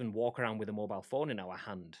couldn't even walk around with a mobile phone in our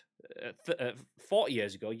hand. 40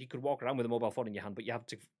 years ago, you could walk around with a mobile phone in your hand, but you have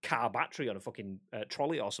to car battery on a fucking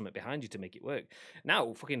trolley or something behind you to make it work.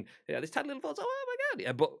 Now, this tiny little phones, oh my God.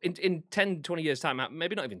 Yeah, but in 10, 20 years' time,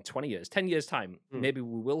 maybe not even 20 years, 10 years' time, maybe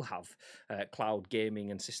we will have cloud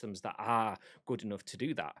gaming and systems that are good enough to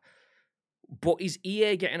do that. But is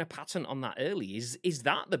EA getting a patent on that early? Is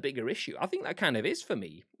that the bigger issue? I think that kind of is for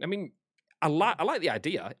me. I like the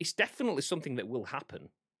idea. It's definitely something that will happen.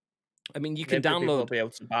 You can download. People will be able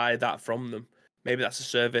to buy that from them. Maybe that's a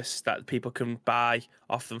service that people can buy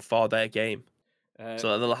off them for their game.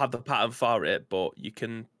 So that they'll have the patent for it, but you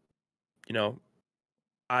can,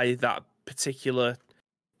 buy that particular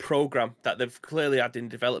program that they've clearly had in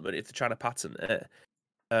development if they're trying to patent it,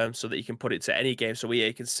 so that you can put it to any game. So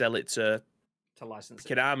EA can sell it to license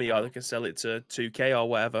Konami, or they can sell it to 2K or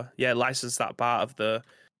whatever. Yeah, license that part of the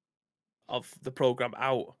program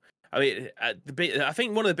out. I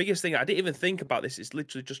think one of the biggest things, I didn't even think about this, it's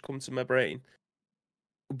literally just come to my brain.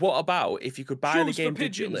 What about if you could buy the game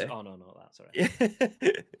digitally? Oh no, that's all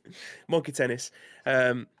right. Monkey tennis.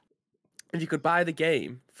 If you could buy the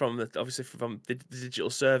game from the digital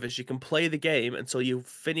service, you can play the game until you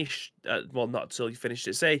finish. Not until you finished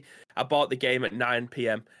it. Say I bought the game at 9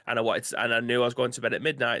 p.m. and I knew I was going to bed at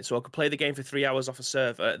midnight, so I could play the game for 3 hours off a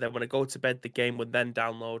server. Then when I go to bed, the game would then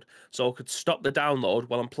download. So I could stop the download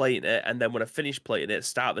while I'm playing it, and then when I finish playing it,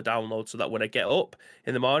 start the download, so that when I get up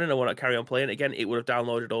in the morning and want to carry on playing it again, it would have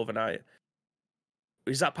downloaded overnight.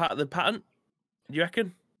 Is that part of the pattern? Do you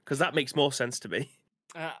reckon? Because that makes more sense to me.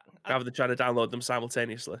 Rather than trying to download them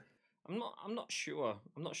simultaneously. I'm not sure.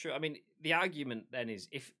 The argument then is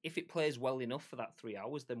if it plays well enough for that 3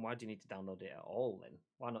 hours, then why do you need to download it at all? Then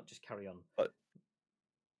why not just carry on? But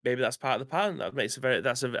maybe that's part of the pattern.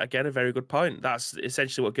 That's a very good point. That's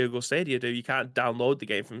essentially what Google Stadia do. You can't download the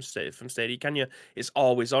game from Stadia, can you? It's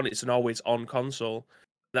always on. It's an always on console.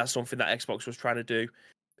 That's something that Xbox was trying to do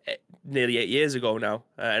nearly 8 years ago now,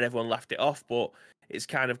 and everyone laughed it off. But it's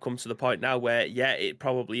kind of come to the point now where, it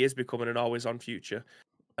probably is becoming an always-on future.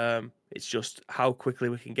 It's just how quickly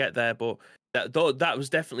we can get there. But that was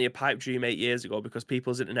definitely a pipe dream 8 years ago, because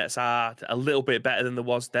people's internets are a little bit better than there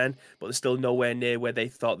was then, but they're still nowhere near where they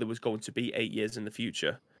thought there was going to be 8 years in the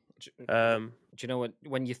future. Do you know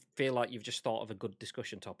when you feel like you've just thought of a good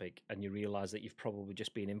discussion topic and you realise that you've probably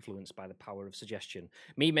just been influenced by the power of suggestion?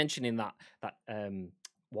 Me mentioning that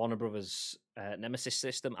Warner Brothers Nemesis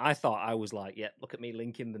system. I thought I was like, yeah, look at me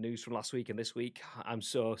linking the news from last week and this week. I'm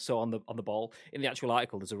so on the ball. In the actual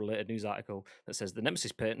article, there's a related news article that says the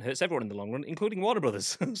Nemesis patent hurts everyone in the long run, including Warner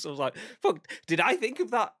Brothers. So I was like, fuck, did I think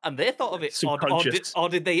of that? And they thought of it, or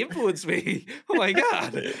did they influence me? Oh my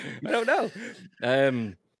god, I don't know.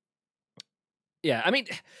 Yeah, I mean,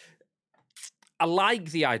 I like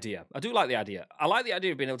the idea. I do like the idea. I like the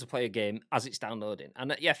idea of being able to play a game as it's downloading.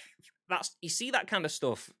 And yeah, you see that kind of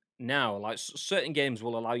stuff now. Like certain games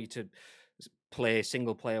will allow you to play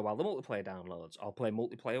single player while the multiplayer downloads, or play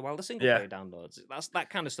multiplayer while the single player downloads. That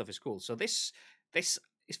kind of stuff is cool. So this is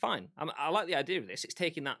fine. I like the idea of this. It's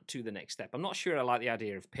taking that to the next step. I'm not sure I like the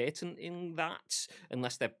idea of patenting that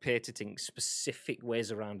unless they're patenting specific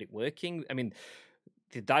ways around it working. I mean,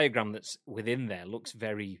 the diagram that's within there looks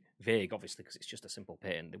very vague, obviously, because it's just a simple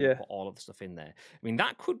patent. They will put all of the stuff in there. I mean,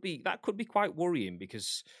 that could be quite worrying,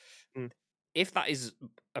 because if that is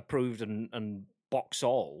approved and box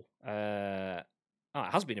all, it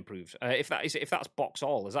has been approved. If that's box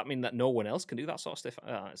all, does that mean that no one else can do that sort of stuff?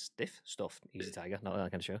 Stiff stuff, Easy Tiger, not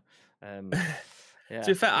that kind of show. Yeah. To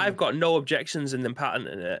be fair, I've got no objections in them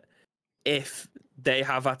patenting it if they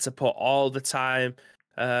have had to put all the time.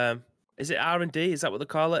 Is it R&D? Is that what they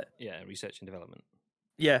call it? Yeah, research and development.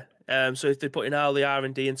 Yeah. So if they're putting all the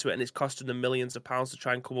R&D into it and it's costing them millions of pounds to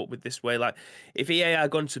try and come up with this way, like if EA are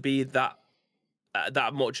going to be that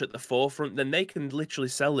much at the forefront, then they can literally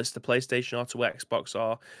sell this to PlayStation or to Xbox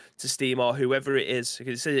or to Steam or whoever it is.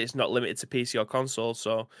 Because it says it's not limited to PC or console,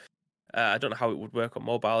 so I don't know how it would work on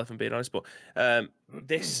mobile, if I'm being honest. But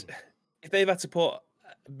if they've had to put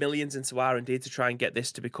millions into R&D to try and get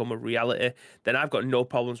this to become a reality, then I've got no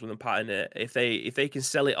problems with them patenting it. If they can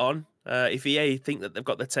sell it on, if EA think that they've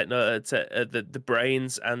got the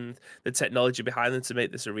brains and the technology behind them to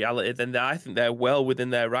make this a reality, then I think they're well within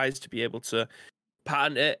their rights to be able to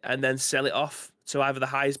patent it and then sell it off to either the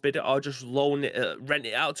highest bidder or just rent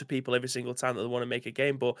it out to people every single time that they want to make a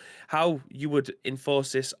game. But how you would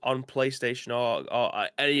enforce this on PlayStation or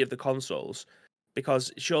any of the consoles,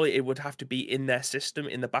 because surely it would have to be in their system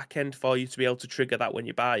in the back end for you to be able to trigger that when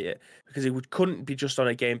you buy it, because it couldn't be just on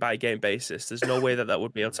a game by game basis. There's no way that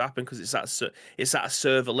would be able to happen, because it's at a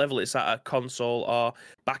server level, it's at a console or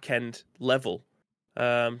back end level.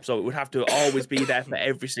 So it would have to always be there for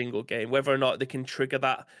every single game, whether or not they can trigger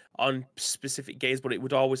that on specific games, but it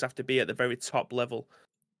would always have to be at the very top level.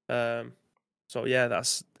 So yeah,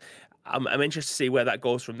 I'm interested to see where that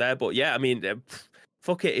goes from there. But yeah, I mean,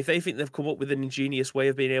 fuck it. If they think they've come up with an ingenious way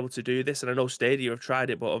of being able to do this, and I know Stadia have tried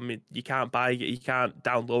it, but I mean, you can't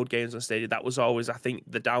download games on Stadia. That was always, I think,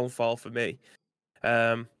 the downfall for me.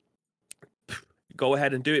 Go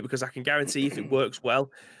ahead and do it, because I can guarantee if it works well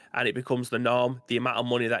and it becomes the norm, the amount of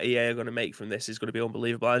money that EA are going to make from this is going to be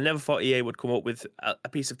unbelievable. I never thought EA would come up with a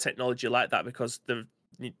piece of technology like that, because they're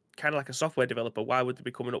kind of like a software developer. Why would they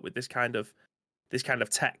be coming up with this kind of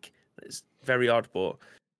tech? It's very odd, but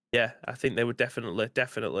yeah, I think they would definitely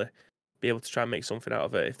be able to try and make something out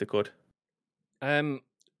of it if they could. I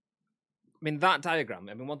mean, that diagram.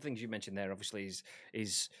 I mean, one of the things you mentioned there, obviously,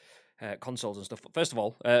 is consoles and stuff. First of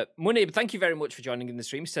all, Munib, thank you very much for joining in the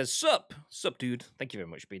stream. He says, sup, dude. Thank you very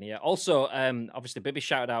much for being here. Also, obviously, Bibby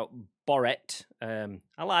shouted out Boret.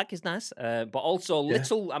 I like, he's nice. But also,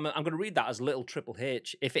 little, I'm going to read that as little Triple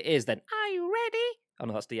H. If it is, then, are you ready? Oh,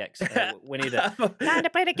 no, that's DX. We need a time to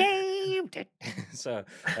play the game. So,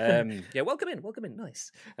 yeah, welcome in.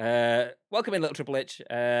 Nice. Welcome in, little Triple H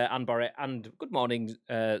and Boret. And good morning,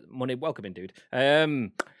 Munib. Welcome in, dude.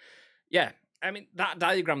 Yeah. I mean, that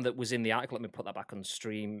diagram that was in the article, let me put that back on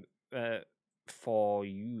stream for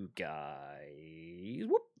you guys.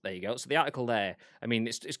 Whoop, there you go. So the article there, I mean,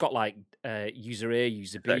 it's got like user A,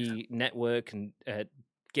 user B, network, and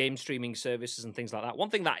game streaming services and things like that.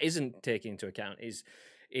 One thing that isn't taken into account is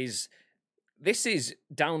this is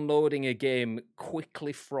downloading a game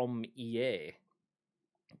quickly from EA.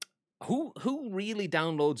 Who really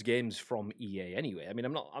downloads games from EA anyway? I mean,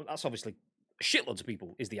 that's obviously shitloads of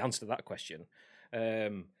people is the answer to that question.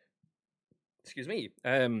 Excuse me.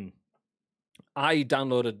 I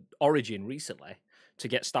downloaded Origin recently to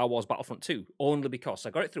get Star Wars Battlefront 2, only because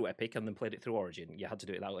I got it through Epic and then played it through Origin. You had to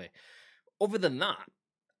do it that way. Other than that,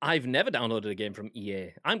 I've never downloaded a game from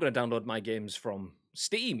EA. I'm going to download my games from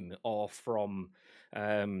Steam or from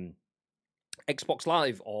Xbox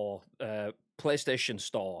Live or PlayStation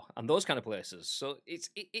Store and those kind of places. So it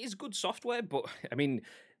is good software, but I mean,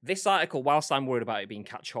 this article, whilst I'm worried about it being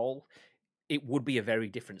catch-all, it would be a very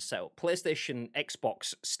different setup. PlayStation,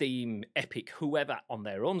 Xbox, Steam, Epic, whoever on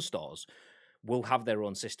their own stores will have their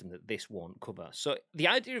own system that this won't cover. So the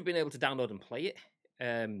idea of being able to download and play it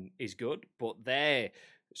is good, but their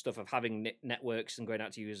stuff of having networks and going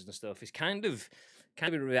out to users and stuff is kind of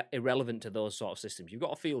irrelevant to those sort of systems. You've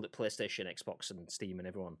got to feel that PlayStation, Xbox, and Steam and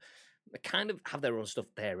everyone they kind of have their own stuff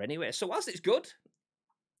there anyway. So whilst it's good,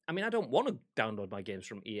 I mean, I don't want to download my games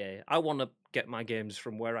from EA. I want to get my games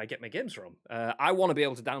from where I get my games from. I want to be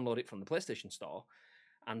able to download it from the PlayStation Store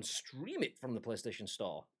and stream it from the PlayStation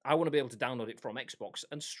Store. I want to be able to download it from Xbox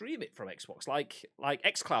and stream it from Xbox, like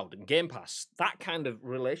xCloud and Game Pass. That kind of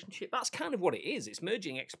relationship, that's kind of what it is. It's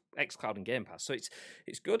merging xCloud and Game Pass. So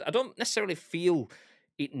it's good. I don't necessarily feel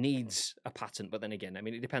it needs a patent, but then again, I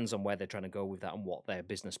mean, it depends on where they're trying to go with that and what their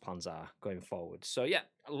business plans are going forward. So yeah,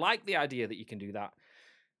 I like the idea that you can do that.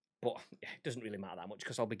 But it doesn't really matter that much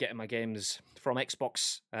because I'll be getting my games from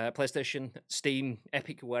Xbox, PlayStation, Steam,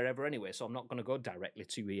 Epic, wherever anyway. So I'm not going to go directly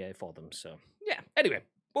to EA for them. So yeah, anyway,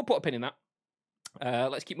 we'll put a pin in that.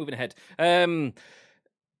 Let's keep moving ahead. There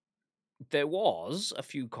was a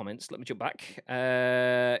few comments. Let me jump back.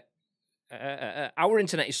 Our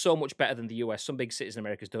internet is so much better than the US. Some big cities in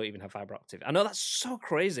America don't even have fiber optic. I know that's so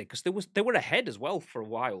crazy because they were ahead as well for a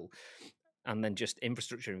while. And then just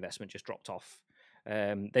infrastructure investment just dropped off.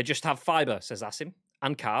 They just have fiber, says Asim,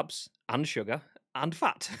 and carbs, and sugar, and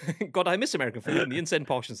fat. God, I miss American food and the insane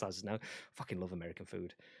portion sizes now. Fucking love American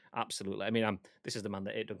food. Absolutely. I mean, this is the man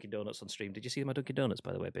that ate Dunkin' Donuts on stream. Did you see my Dunkin' Donuts,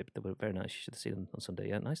 by the way, babe? They were very nice. You should have seen them on Sunday.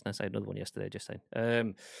 Yeah, nice. I had another one yesterday, just saying.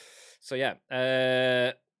 So, yeah.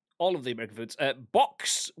 All of the American foods.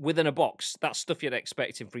 Box within a box. That's stuff you'd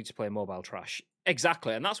expect in free-to-play mobile trash.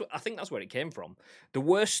 Exactly. And I think that's where it came from. The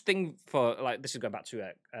worst thing for, like, this is going back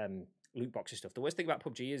to loot boxes stuff. The worst thing about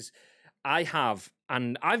PUBG is I've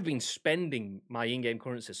been spending my in-game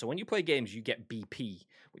currency. So when you play games, you get BP,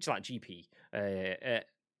 which is like GP.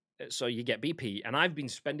 So you get BP, and I've been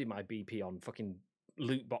spending my BP on fucking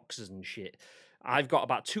loot boxes and shit. I've got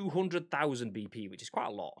about 200,000 BP, which is quite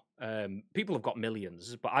a lot. People have got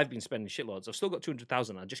millions, but I've been spending shitloads. I've still got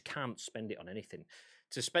 200,000. I just can't spend it on anything.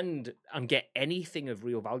 To spend and get anything of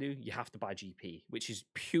real value, you have to buy GP, which is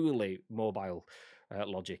purely mobile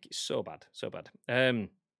logic. It's so bad, so bad.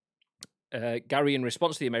 Gary, in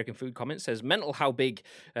response to the American food comment, says, mental how big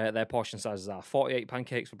their portion sizes are. 48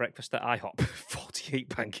 pancakes for breakfast at IHOP. 48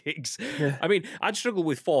 pancakes. Yeah. I mean, I'd struggle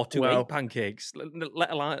with 4 to 8 pancakes,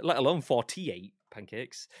 let alone 48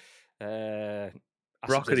 pancakes.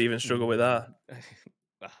 Rock could even struggle with that.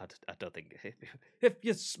 I don't think. If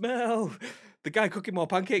you smell the guy cooking more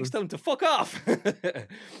pancakes, tell him to fuck off.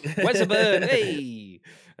 Where's a bird? Hey,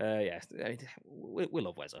 yeah, we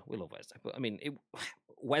love Wezza. We love Wezza. But I mean,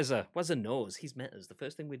 Wezza knows he's met us. The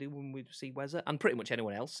first thing we do when we see Wezza, and pretty much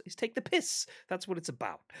anyone else, is take the piss. That's what it's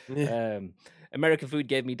about. Yeah. American food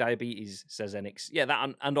gave me diabetes, says Enix. Yeah,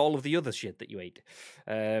 that and all of the other shit that you ate.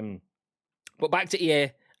 But back to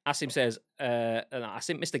EA. Asim says,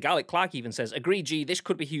 Mr. Gallic Clark even says, agree, G, this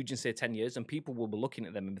could be huge in, say, 10 years, and people will be looking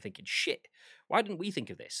at them and be thinking, shit, why didn't we think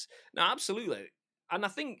of this? No, absolutely. And I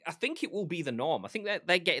think it will be the norm. I think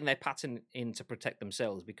they're getting their patent in to protect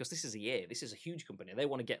themselves because this is EA. This is a huge company. They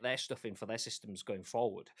want to get their stuff in for their systems going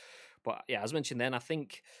forward. But yeah, as mentioned then, I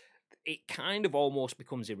think it kind of almost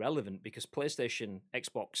becomes irrelevant because PlayStation,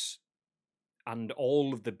 Xbox, and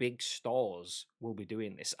all of the big stores will be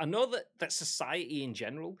doing this. I know that society in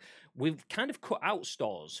general, we've kind of cut out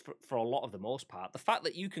stores for a lot of the most part. The fact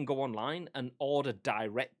that you can go online and order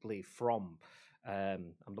directly from,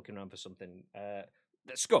 I'm looking around for something,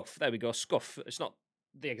 Scuff, there we go, Scuff. It's not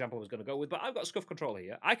the example I was going to go with, but I've got a Scuff controller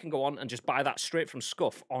here. I can go on and just buy that straight from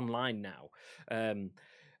Scuff online now.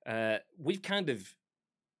 We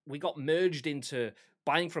got merged into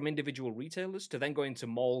buying from individual retailers to then going to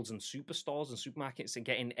malls and superstores and supermarkets and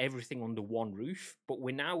getting everything under one roof. But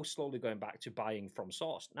we're now slowly going back to buying from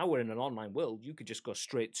source. Now we're in an online world. You could just go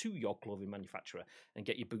straight to your clothing manufacturer and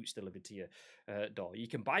get your boots delivered to your door. You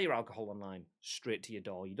can buy your alcohol online straight to your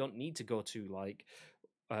door. You don't need to go to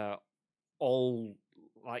all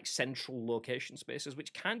central location spaces,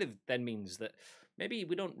 which kind of then means that maybe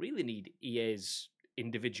we don't really need EA's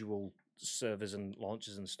individual servers and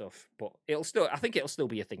launchers and stuff, but I think it'll still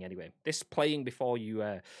be a thing anyway. This playing before you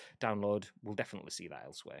download, we'll definitely see that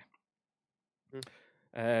elsewhere.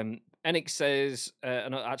 Enix says,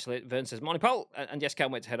 no, actually, Vern says, morning, Paul, and yes,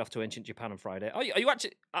 can't wait to head off to ancient Japan on Friday. Are you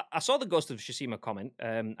actually? I saw the Ghost of Tsushima comment.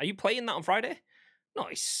 Are you playing that on Friday?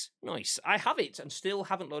 Nice. I have it and still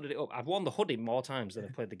haven't loaded it up. I've worn the hoodie more times than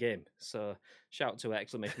I've played the game. So shout out to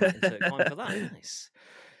exclamation point for that. Nice.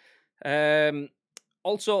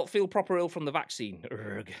 Also, feel proper ill from the vaccine.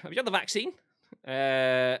 Urgh. Have you had the vaccine?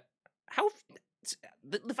 The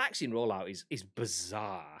vaccine rollout is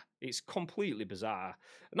bizarre. It's completely bizarre.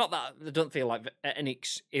 Not that I don't feel like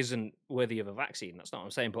Enix isn't worthy of a vaccine. That's not what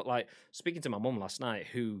I'm saying. But like speaking to my mum last night,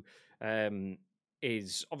 who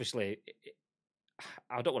is obviously,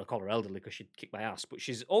 I don't want to call her elderly because she'd kick my ass, but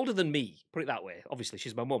she's older than me. Put it that way. Obviously,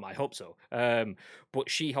 she's my mum. I hope so. But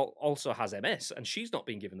she also has MS, and she's not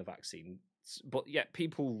been given the vaccine. But yet,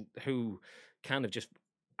 people who kind of just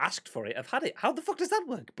asked for it have had it. How the fuck does that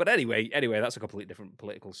work? But anyway, that's a completely different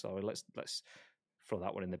political story. Let's throw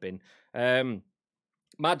that one in the bin.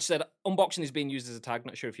 Madge said unboxing is being used as a tag.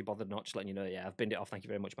 Not sure if you bothered or not. Just letting you know. Yeah, I've binned it off. Thank you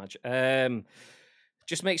very much, Madge.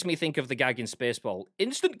 Just makes me think of the gag in Spaceball.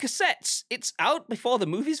 Instant cassettes. It's out before the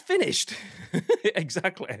movie's finished.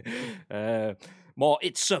 Exactly. More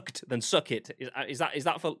it sucked than suck it. Is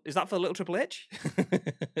that for Little Triple H?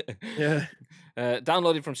 Yeah.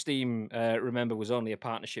 Downloaded from Steam. Remember, was only a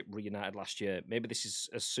partnership reunited last year. Maybe this is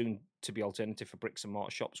a soon to be alternative for bricks and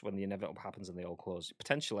mortar shops when the inevitable happens and they all close.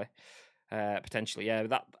 Potentially. Yeah.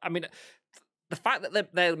 That, I mean, the fact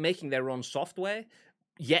that they're making their own software,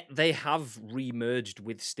 yet they have re-merged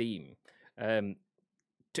with Steam.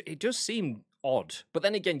 It does seem odd, but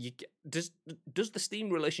then again, does the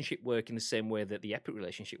Steam relationship work in the same way that the Epic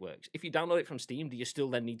relationship works? If you download it from Steam, do you still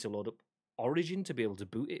then need to load up Origin to be able to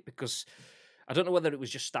boot it? Because I don't know whether it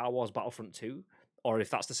was just Star Wars Battlefront 2 or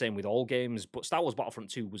if that's the same with all games, but Star Wars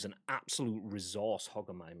Battlefront 2 was an absolute resource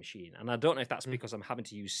hog on my machine. And I don't know if that's because I'm having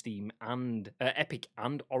to use Steam and Epic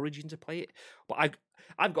and Origin to play it, but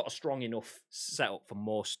I've got a strong enough setup for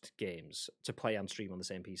most games to play and stream on the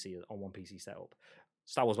same PC, on one PC setup.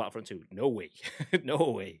 Star Wars Battlefront 2, no way.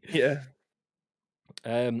 No way. Yeah.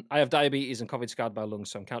 I have diabetes and COVID scarred my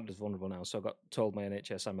lungs, so I'm counted as vulnerable now. So I got told my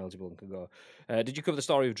NHS I'm eligible and can go. Did you cover the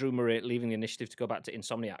story of Drew Murray leaving the initiative to go back to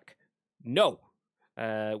Insomniac? No,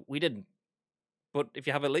 we didn't. But if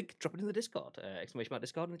you have a link, drop it in the Discord. Exclamation mark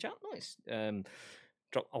Discord in the chat. Nice.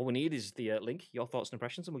 All we need is the link, your thoughts and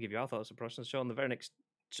impressions, and we'll give you our thoughts and impressions show on the very next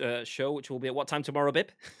show, which will be at what time tomorrow,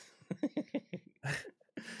 Bib?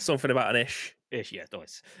 Something about an ish. Ish, yeah,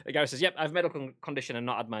 nice. Gary says, yep, I have a medical condition and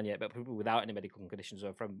not had mine yet, but people without any medical conditions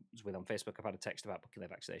or friends with on Facebook have had a text about booking their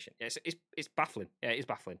vaccination. Yeah, it's baffling. Yeah, it's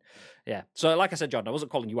baffling. Yeah. So, like I said, Jordan, I wasn't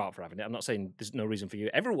calling you out for having it. I'm not saying there's no reason for you.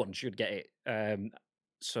 Everyone should get it.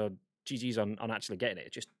 So, GG's on actually getting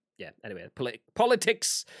it. Just, yeah, anyway,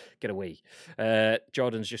 politics, get away.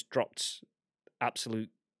 Jordan's just dropped absolute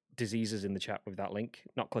diseases in the chat with that link.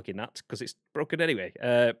 Not clicking that because it's broken anyway.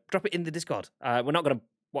 Drop it in the Discord. We're not going to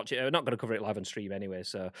watch it. We're not going to cover it live on stream anyway.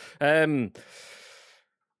 So,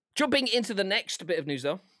 jumping into the next bit of news,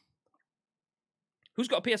 though. Who's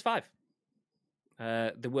got a PS5?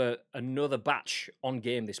 There were another batch on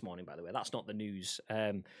game this morning, by the way. That's not the news.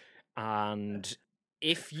 And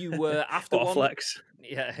if you were after one, flex.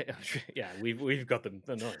 Yeah, we've got them.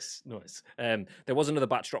 They're nice. There was another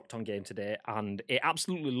batch dropped on game today, and it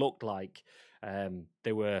absolutely looked like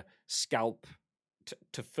they were scalp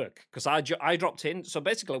to fuck, because I dropped in. So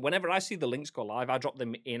basically, whenever I see the links go live, I drop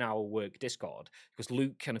them in our work Discord because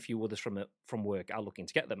Luke and a few others from work are looking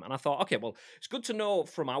to get them. And I thought, okay, well, it's good to know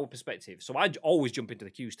from our perspective. So I always jump into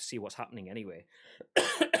the queues to see what's happening anyway.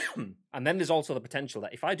 And then there's also the potential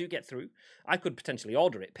that if I do get through, I could potentially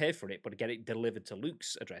order it, pay for it, but get it delivered to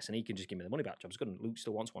Luke's address, and he can just give me the money back. Job's good. And Luke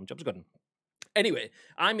still wants one. Job's good. Anyway,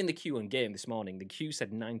 I'm in the queue on game this morning. The queue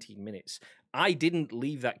said 19 minutes. I didn't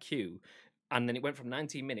leave that queue. And then it went from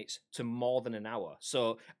 19 minutes to more than an hour.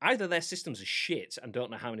 So either their systems are shit and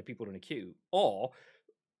don't know how many people are in a queue, or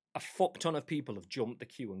a fuck ton of people have jumped the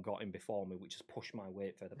queue and got in before me, which has pushed my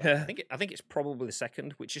wait further back. Yeah. I think it's probably the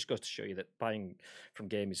second, which just goes to show you that buying from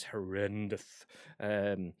game is horrendous.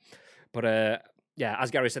 But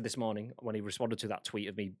as Gary said this morning when he responded to that tweet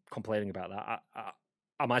of me complaining about that,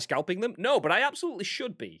 am I scalping them? No, but I absolutely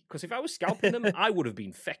should be, because if I was scalping them, I would have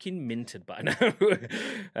been fecking minted by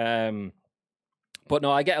now. But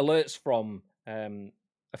no, I get alerts from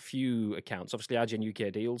a few accounts. Obviously, IGN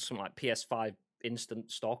UK deals, something like PS5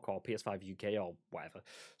 instant stock or PS5 UK or whatever.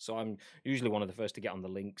 So I'm usually one of the first to get on the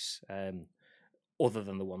links, other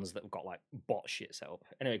than the ones that have got like bot shit set up.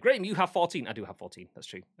 Anyway, Graham, you have 14. I do have 14. That's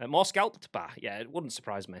true. More scalped? Bah, yeah, it wouldn't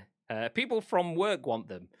surprise me. People from work want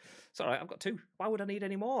them. It's all right, I've got 2. Why would I need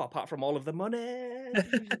any more apart from all of the money?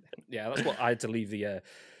 Yeah, that's what I had to leave the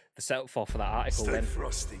setup for that article. Stay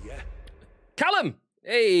frosty, yeah. Callum,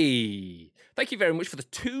 hey, thank you very much for the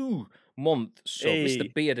 2-month sub, Hey.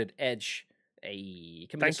 Mr. Bearded Edge. Hey,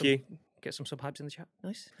 can we Thank you. Get some sub hypes in the chat?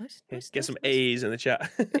 Nice. Get some A's in the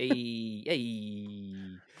chat. Hey.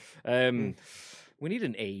 We need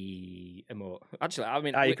an A emote. Actually, I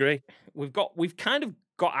mean, I agree. We've kind of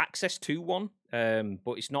got access to one,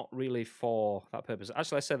 but it's not really for that purpose.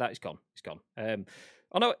 Actually, I said that it's gone.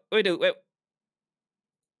 Oh no, we do. Wait.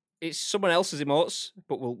 It's someone else's emotes,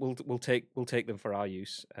 but we'll take them for our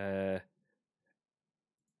use.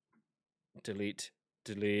 Delete.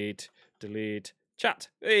 Chat.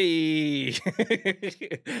 Hey,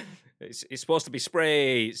 it's supposed to be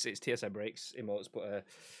spray. It's TSM breaks emotes, but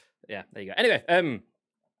yeah, there you go. Anyway,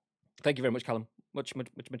 thank you very much, Callum. Much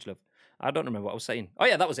love. I don't remember what I was saying. Oh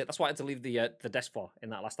yeah, that was it. That's what I had to leave the desk for in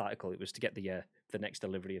that last article. It was to get the next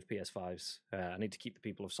delivery of PS5s. I need to keep the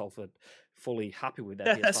people of Salford fully happy with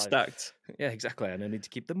their PS5. Stacked. Yeah, exactly. And I need to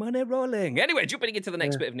keep the money rolling. Anyway, jumping into the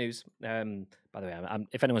next bit of news. By the way,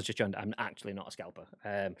 if anyone's just joined, I'm actually not a scalper,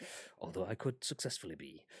 although I could successfully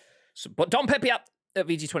be. So, but Don Pepe at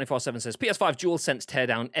VG247 says PS5 DualSense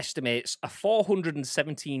teardown estimates a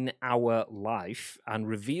 417-hour life and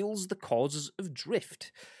reveals the causes of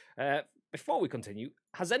drift. Before we continue,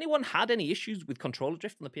 has anyone had any issues with controller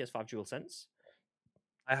drift on the PS5 DualSense?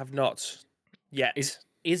 I have not yet.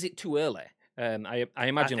 Is it too early? I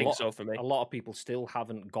imagine for me. A lot of people still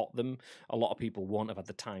haven't got them. A lot of people won't have had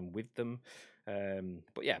the time with them.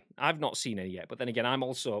 But yeah, I've not seen any yet. But then again, I'm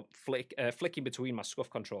also flicking between my SCUF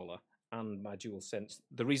controller and my DualSense.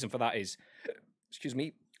 The reason for that is, excuse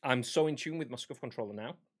me, I'm so in tune with my SCUF controller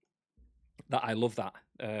now that I love that.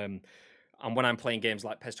 And when I'm playing games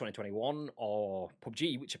like PES 2021 or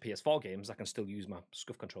PUBG, which are PS4 games, I can still use my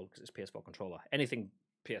SCUF controller because it's PS4 controller. Anything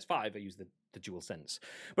PS5, I use the DualSense.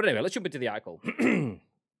 But anyway, let's jump into the article.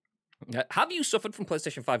 Have you suffered from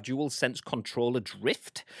PlayStation 5 DualSense controller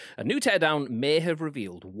drift? A new teardown may have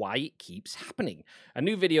revealed why it keeps happening. A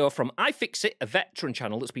new video from iFixit, a veteran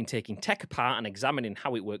channel that's been taking tech apart and examining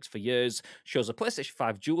how it works for years, shows a PlayStation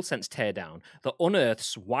 5 DualSense teardown that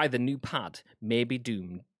unearths why the new pad may be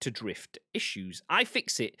doomed to drift issues.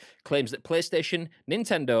 iFixit claims that PlayStation,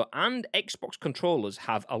 Nintendo, and Xbox controllers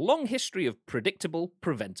have a long history of predictable,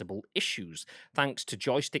 preventable issues, thanks to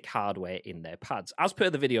joystick hardware in their pads. As per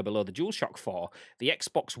the video below, the DualShock 4, the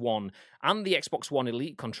Xbox One, and the Xbox One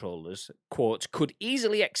Elite controllers, quote, could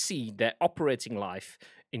easily exceed their operating life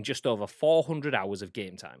in just over 400 hours of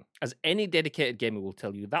game time. As any dedicated gamer will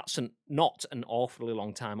tell you, that's not an awfully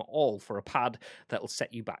long time at all for a pad that'll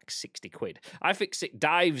set you back 60 quid. iFixit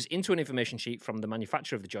dives into an information sheet from the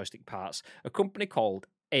manufacturer of the joystick parts, a company called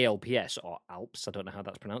ALPS, or ALPS, I don't know how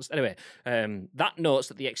that's pronounced. Anyway, that notes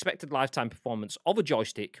that the expected lifetime performance of a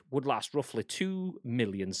joystick would last roughly 2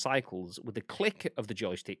 million cycles, with the click of the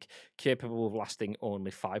joystick capable of lasting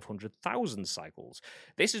only 500,000 cycles.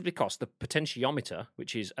 This is because the potentiometer,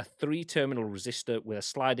 which is a 3-terminal resistor with a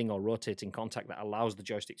sliding or rotating contact that allows the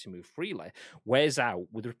joystick to move freely, wears out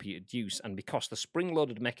with repeated use, and because the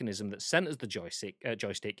spring-loaded mechanism that centers the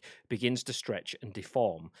joystick begins to stretch and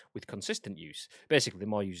deform with consistent use. Basically, the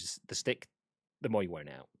more you use the stick, the more you wear it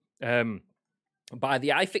out. By the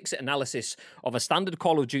iFixit analysis of a standard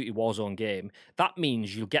Call of Duty Warzone game, that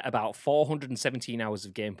means you'll get about 417 hours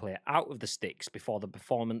of gameplay out of the sticks before the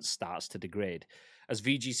performance starts to degrade. As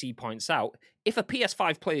VGC points out, if a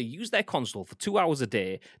PS5 player used their console for 2 hours a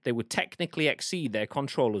day, they would technically exceed their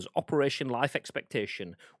controller's operation life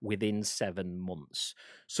expectation within 7 months.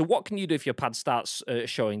 So what can you do if your pad starts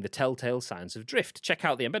showing the telltale signs of drift? Check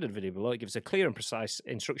out the embedded video below. It gives a clear and precise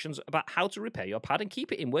instructions about how to repair your pad and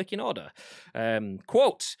keep it in working order.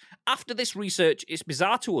 Quote, after this research, it's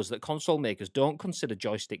bizarre to us that console makers don't consider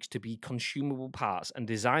joysticks to be consumable parts and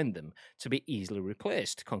design them to be easily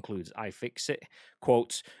replaced, concludes iFixit.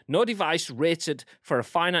 Quote, no device rated for a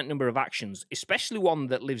finite number of actions, especially one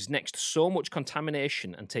that lives next to so much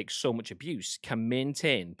contamination and takes so much abuse, can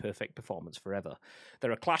maintain perfect performance forever.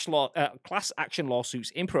 There are class action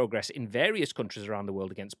lawsuits in progress in various countries around the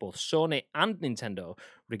world against both Sony and Nintendo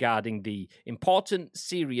regarding the important,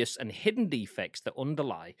 serious, and hidden defects that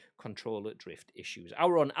underlie controller drift issues.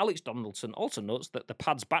 Our own Alex Donaldson also notes that the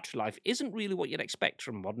pad's battery life isn't really what you'd expect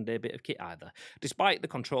from a modern-day bit of kit either, despite the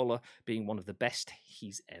controller being one of the best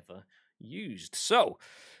he's ever used. So,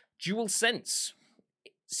 DualSense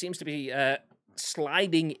seems to be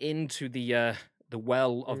sliding into the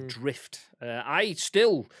well of drift. I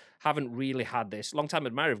still haven't really had this. Long time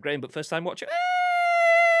admirer of Graham, but first time watcher.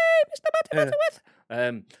 Hey, Mr. Matty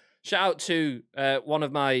Butterworth. Shout out to one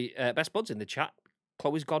of my best buds in the chat,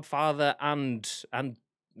 Chloe's godfather and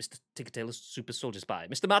Mr. Tinker Tailor's super soldier spy,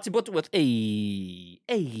 Mr. Marty Butterworth. Hey,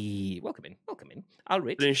 welcome in. I'll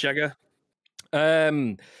read. Shagger.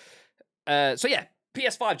 So yeah,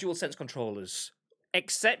 PS5 DualSense controllers,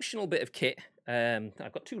 exceptional bit of kit.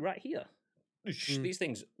 I've got 2 right here. These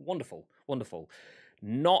things, wonderful.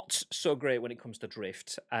 Not so great when it comes to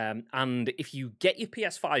drift. And if you get your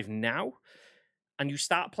PS5 now and you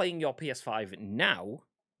start playing your PS5 now,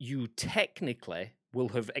 you technically will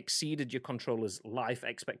have exceeded your controller's life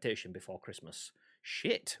expectation before Christmas.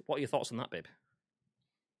 Shit. What are your thoughts on that, babe?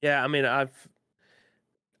 Yeah, I mean,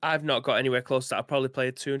 I've not got anywhere close to that. I've probably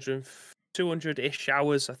played 200-ish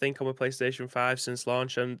hours, I think, on my PlayStation 5 since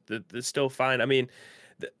launch, and they're still fine. I mean,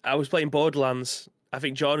 I was playing Borderlands. I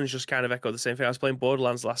think Jordan's just kind of echoed the same thing. I was playing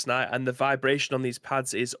Borderlands last night, and the vibration on these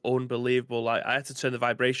pads is unbelievable. Like, I had to turn the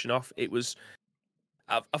vibration off. It was...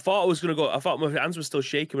 I thought I was going to go... I thought my hands were still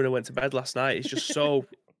shaking when I went to bed last night. It's just so...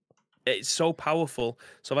 It's so powerful.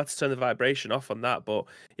 So I've had to turn the vibration off on that. But,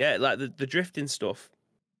 yeah, like, the drifting stuff...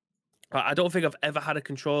 I don't think I've ever had a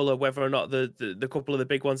controller, whether or not the couple of the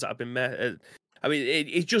big ones that have been met. I mean,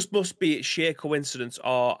 it just must be sheer coincidence,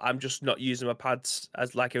 or I'm just not using my pads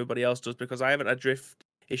as like everybody else does, because I haven't had drift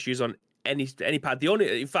issues on any pad.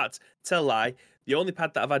 In fact, tell a lie, the only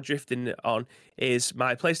pad that I've had drifting on is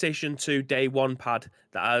my PlayStation 2 Day One pad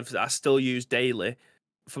that I still use daily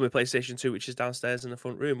for my PlayStation 2, which is downstairs in the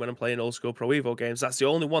front room when I'm playing old school Pro Evo games. That's the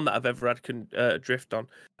only one that I've ever had drift on.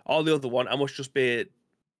 All the other one, I must just be...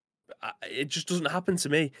 It just doesn't happen to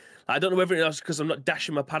me. I don't know whether it's because I'm not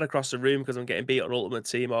dashing my pad across the room because I'm getting beat on Ultimate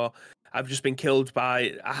Team, or I've just been killed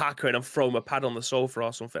by a hacker and I'm throwing my pad on the sofa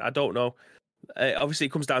or something. I don't know. Obviously,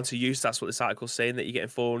 it comes down to use. That's what this article's saying, that you're getting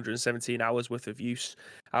 417 hours worth of use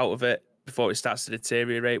out of it before it starts to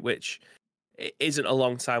deteriorate, which isn't a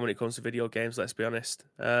long time when it comes to video games, let's be honest.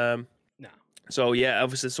 No. So, yeah,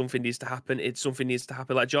 obviously something needs to happen. Something needs to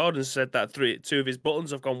happen. Like Jordan said that two of his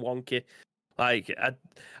buttons have gone wonky. Like,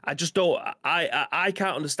 I just don't... I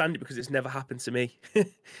can't understand it because it's never happened to me.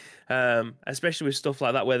 Especially with stuff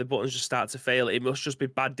like that where the buttons just start to fail. It must just be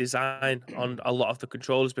bad design on a lot of the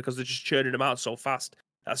controllers because they're just churning them out so fast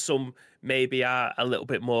that some maybe are a little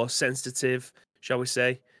bit more sensitive, shall we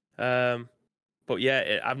say. But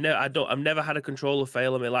yeah, I've never had a controller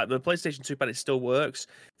fail on me. Like, the PlayStation 2 pad, it still works.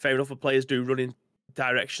 Fair enough, the players do run in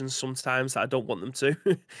directions sometimes that I don't want them to.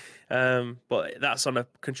 But that's on a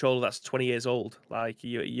controller that's 20 years old. Like,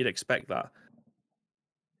 you'd expect that.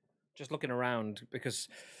 Just looking around, because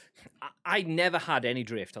I never had any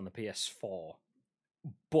drift on the PS4,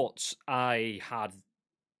 but I had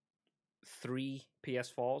 3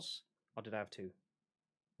 PS4s. Or did I have 2?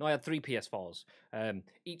 No, I had 3 PS4s.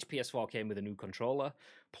 Each PS4 came with a new controller.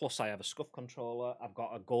 Plus, I have a scuff controller. I've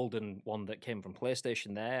got a golden one that came from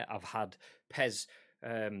PlayStation there. I've had PES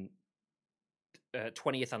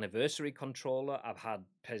 20th anniversary controller. I've had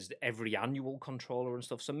PES every annual controller and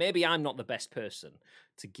stuff. So maybe I'm not the best person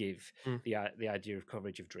to give the idea of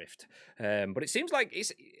coverage of drift. But it seems like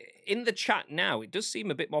it's in the chat now. It does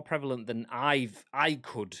seem a bit more prevalent than I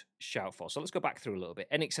could shout for. So let's go back through a little bit.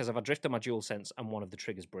 Enix says, I've had drift on my DualSense and one of the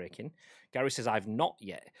triggers breaking. Gary says, I've not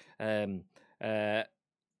yet.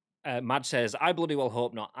 Mad says, I bloody well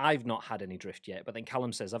hope not. I've not had any drift yet. But then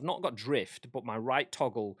Callum says, I've not got drift, but my right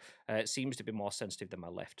toggle seems to be more sensitive than my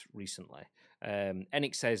left recently.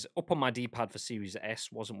 Enix says, up on my D-pad for Series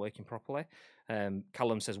S wasn't working properly.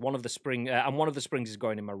 Callum says, one of the springs is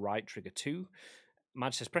going in my right trigger too.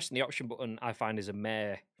 Mad says, pressing the option button I find is a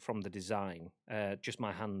mare from the design. Just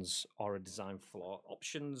my hands or a design flaw.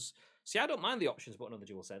 Options. See, I don't mind the options button on the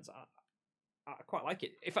DualSense. I quite like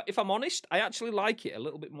it. If I'm honest, I actually like it a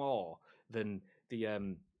little bit more than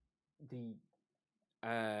the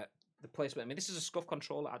placement. I mean, this is a scuff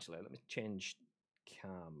controller. Actually, let me change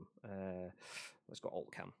cam. Let's go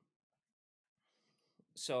alt cam.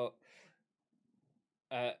 So,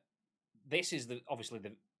 this is obviously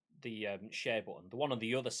the share button. The one on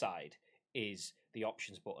the other side is the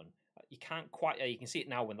options button. You can't quite. You can see it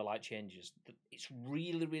now when the light changes. It's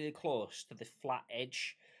really, really close to the flat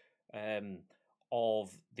edge of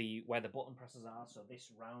where the button presses are. So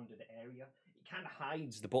this rounded area, it kind of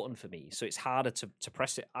hides the button for me. So it's harder to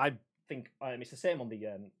press it. I think it's the same on the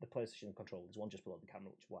PlayStation controller. There's one just below the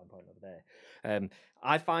camera, which is why I'm pointing over there.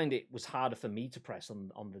 I find it was harder for me to press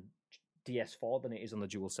on the DS4 than it is on the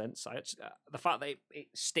DualSense. The fact that it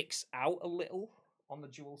sticks out a little on the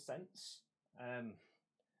DualSense,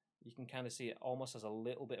 you can kind of see it almost as a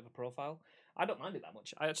little bit of a profile. I don't mind it that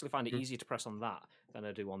much. I actually find it easier to press on that than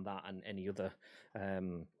I do on that and any other.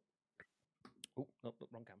 Oh, no,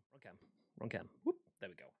 wrong cam. Whoop, there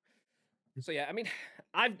we go. So yeah, I mean,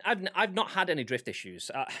 I've not had any drift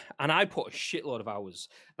issues, and I put a shitload of hours.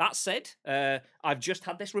 That said, I've just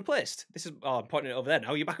had this replaced. I'm pointing it over there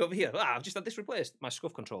now. You're back over here. I've just had this replaced. My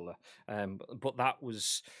scuff controller, but that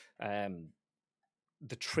was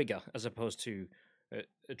the trigger as opposed to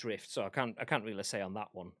a drift. So I can't really say on that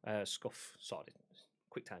one. Scuff sorted.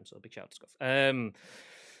 Quick time. So big shout out to Scuff.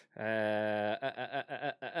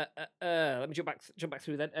 Let me jump back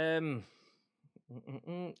through then.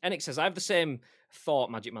 Enix says, I have the same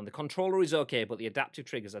thought, Magic Man. The controller is okay, but the adaptive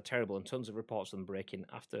triggers are terrible and tons of reports of them breaking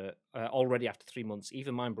already after 3 months.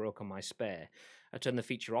 Even mine broke on my spare. I turned the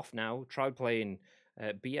feature off now. Tried playing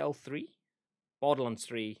BL3, Borderlands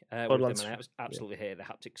 3 with them, and I absolutely hate it. The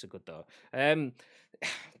haptics are good, though. Do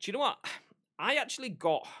you know what? I actually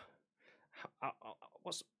got...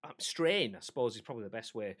 strain, I suppose, is probably the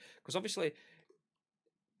best way. Because obviously...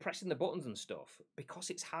 pressing the buttons and stuff, because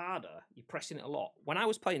it's harder, you're pressing it a lot. When I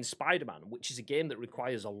was playing Spider-Man, which is a game that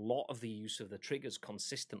requires a lot of the use of the triggers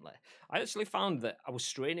consistently, I actually found that I was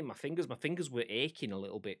straining my fingers. My fingers were aching a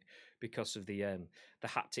little bit because of the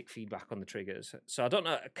haptic feedback on the triggers. So I don't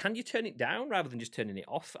know, can you turn it down rather than just turning it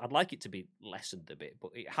off? I'd like it to be lessened a bit, but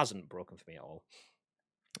it hasn't broken for me at all.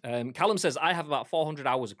 Callum says, I have about 400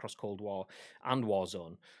 hours across Cold War and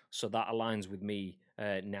Warzone, so that aligns with me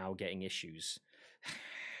now getting issues.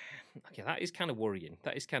 Okay, that is kind of worrying.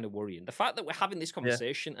 The fact that we're having this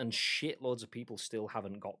conversation and shitloads of people still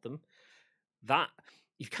haven't got them, that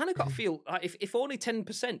you've kind of got to feel like if only 10%,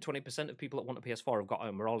 20% of people that want a PS4 have got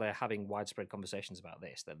them, we're all there having widespread conversations about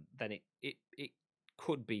this, then it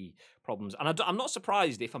could be problems. And I'm not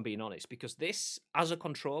surprised, if I'm being honest, because this, as a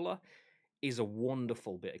controller, is a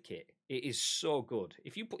wonderful bit of kit. It is so good.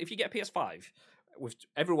 If you get a PS5,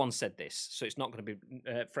 everyone said this, so it's not going to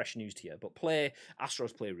be fresh news to you, but play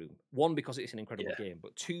Astro's Playroom. 1, because it's an incredible game,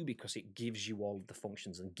 but 2, because it gives you all the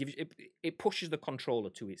functions and it pushes the controller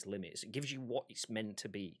to its limits. It gives you what it's meant to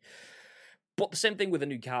be. But the same thing with a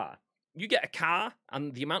new car. You get a car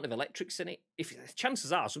and the amount of electrics in it, if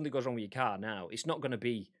chances are something goes wrong with your car now, it's not going to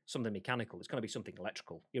be something mechanical. It's going to be something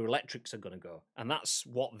electrical. Your electrics are going to go. And that's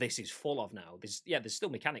what this is full of now. There's still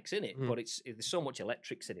mechanics in it, but there's so much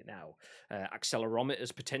electrics in it now.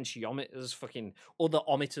 Accelerometers, potentiometers, fucking other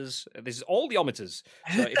ometers. There's all the ometers.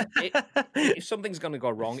 So if something's going to go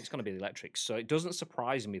wrong, it's going to be the electrics. So it doesn't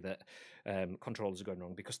surprise me that controllers are going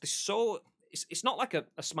wrong, because they're so... It's not like a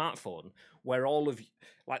smartphone where all of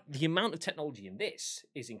like the amount of technology in this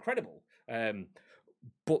is incredible,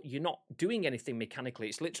 but you're not doing anything mechanically.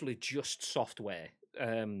 It's literally just software.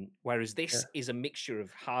 Whereas this is a mixture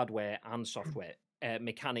of hardware and software,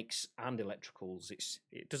 mechanics and electricals.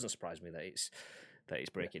 It doesn't surprise me that it's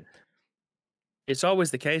breaking. It's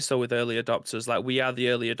always the case though with early adopters. Like, we are the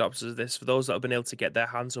early adopters of this. For those that have been able to get their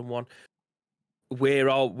hands on one, we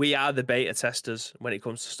are the beta testers when it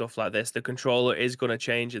comes to stuff like this. The controller is going to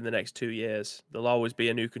change in the next 2 years. There'll always be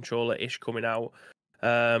a new controller-ish coming out,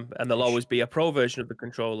 and there'll always be a pro version of the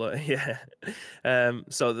controller.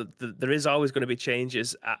 So there is always going to be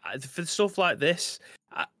changes. For stuff like this,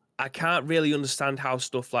 I can't really understand how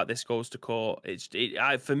stuff like this goes to court.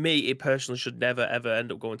 For me, it personally should never ever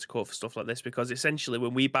end up going to court for stuff like this, because essentially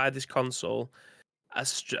when we buy this console,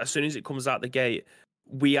 as soon as it comes out the gate,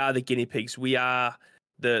 we are the guinea pigs. We are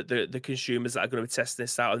the consumers that are going to be testing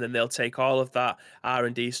this out, and then they'll take all of that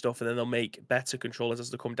R&D stuff, and then they'll make better controllers as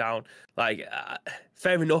they come down. Like,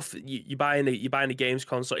 fair enough. You're buying a games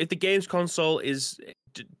console. If the games console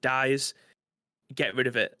dies, get rid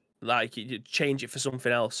of it. Like, you change it for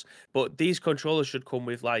something else. But these controllers should come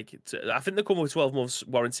with I think they come with 12 months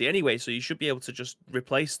warranty anyway, so you should be able to just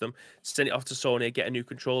replace them, send it off to Sony, get a new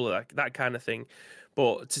controller, like that kind of thing.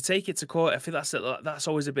 But to take it to court, I think that's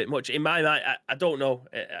always a bit much. In my mind, I don't know.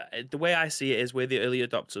 The way I see it is, we're the early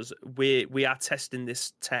adopters. We are testing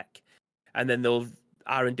this tech, and then they'll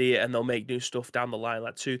R&D it and they'll make new stuff down the line.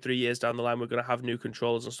 Like 2-3 years down the line, we're going to have new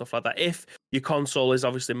controllers and stuff like that. If your console is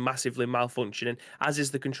obviously massively malfunctioning, as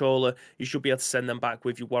is the controller, you should be able to send them back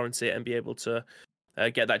with your warranty and be able to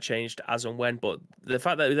get that changed as and when. But the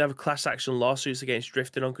fact that they have class action lawsuits against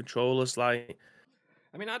drifting on controllers, like...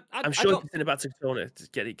 I mean, I'm sure anything about to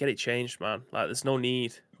get it changed, man. Like, there's no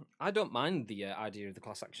need. I don't mind the idea of the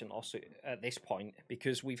class action lawsuit at this point,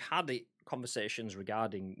 because we've had conversations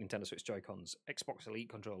regarding Nintendo Switch Joy-Cons, Xbox Elite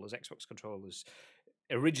controllers, Xbox controllers,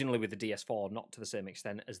 originally with the DS4, not to the same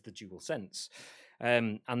extent as the DualSense.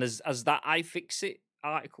 And there's that iFixit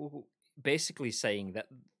article basically saying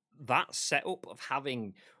that setup of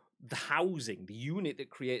having the housing, the unit that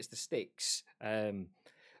creates the sticks,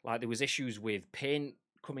 like there was issues with paint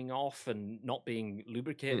coming off and not being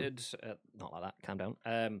lubricated. Not like that, calm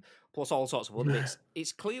down. Plus all sorts of other bits.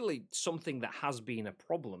 It's clearly something that has been a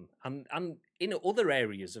problem. And in other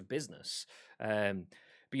areas of business,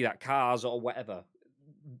 be that cars or whatever,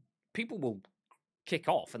 people will kick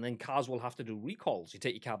off and then cars will have to do recalls. You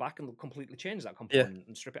take your car back and they'll completely change that component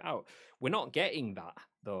and strip it out. We're not getting that,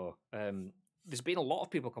 though. There's been a lot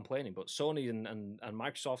of people complaining, but Sony and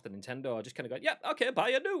Microsoft and Nintendo are just kind of going, yeah, okay, buy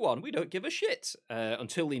a new one. We don't give a shit.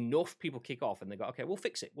 Until enough people kick off and they go, okay, we'll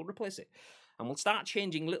fix it. We'll replace it. And we'll start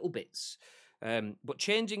changing little bits. But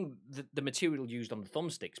changing the material used on the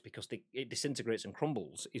thumbsticks because it disintegrates and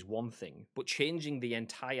crumbles is one thing. But changing the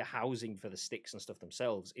entire housing for the sticks and stuff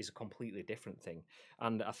themselves is a completely different thing.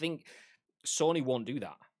 And I think Sony won't do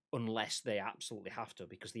that unless they absolutely have to,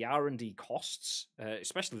 because the R&D costs,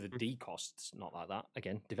 especially the D costs, not like that,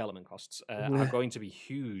 again, development costs, are going to be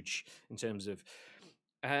huge in terms of...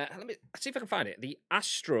 let me see if I can find it. The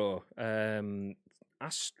Astro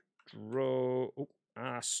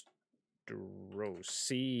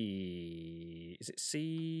C... Is it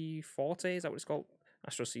C40? Is that what it's called?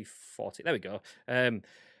 Astro C40. There we go.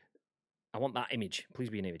 I want that image. Please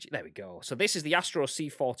be an image. There we go. So this is the Astro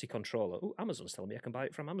C40 controller. Oh, Amazon's telling me I can buy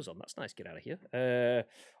it from Amazon. That's nice. Get out of here.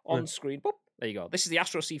 On screen. Boop. There you go. This is the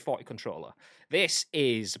Astro C40 controller. This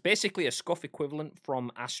is basically a scuff equivalent from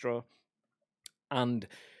Astro. And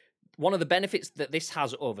one of the benefits that this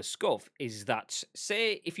has over scuff is that,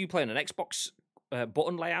 say, if you play on an Xbox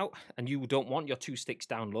button layout and you don't want your two sticks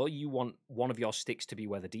down low, you want one of your sticks to be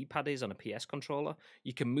where the D-pad is on a PS controller,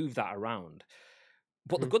 you can move that around.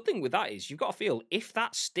 But the good thing with that is you've got to feel if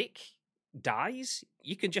that stick dies,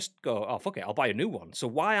 you can just go, oh, fuck it, I'll buy a new one. So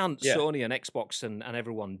why aren't Sony and Xbox and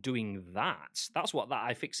everyone doing that? That's what that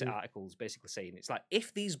iFixit article is basically saying. It's like,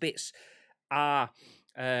 if these bits are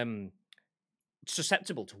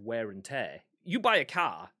susceptible to wear and tear, you buy a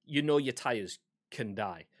car, you know your tyres can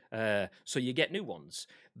die. So you get new ones.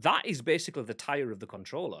 That is basically the tire of the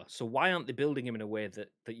controller. So why aren't they building them in a way that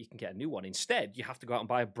you can get a new one? Instead, you have to go out and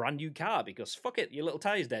buy a brand new car because fuck it, your little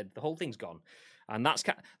tire's dead, the whole thing's gone. And that's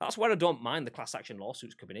where I don't mind the class action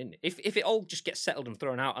lawsuits coming in. If it all just gets settled and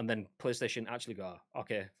thrown out, and then PlayStation actually go,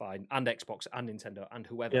 okay, fine, and Xbox and Nintendo and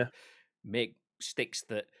whoever make sticks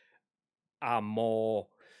that are more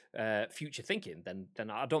future thinking, then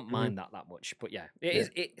I don't mind that much. But yeah,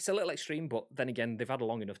 it's a little extreme, but then again, they've had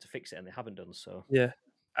long enough to fix it and they haven't done so. Yeah.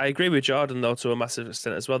 I agree with Jordan, though, to a massive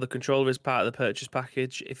extent as well. The controller is part of the purchase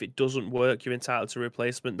package. If it doesn't work, you're entitled to a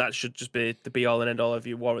replacement. That should just be the be-all and end-all of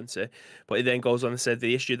your warranty. But it then goes on and said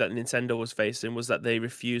the issue that Nintendo was facing was that they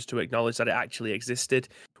refused to acknowledge that it actually existed,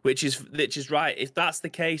 which is right. If that's the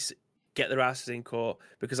case, get their asses in court,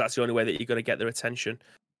 because that's the only way that you're going to get their attention.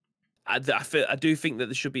 I do think that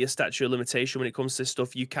there should be a statute of limitation when it comes to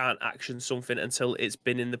stuff. You can't action something until it's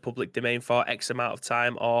been in the public domain for X amount of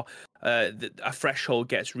time, or a threshold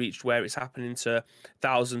gets reached where it's happening to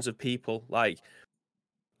thousands of people. Like,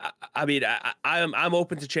 I mean, I'm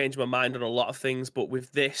open to change my mind on a lot of things, but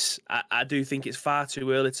with this, I do think it's far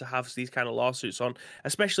too early to have these kind of lawsuits on,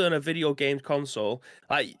 especially on a video game console.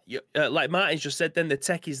 Like Martin's just said, then the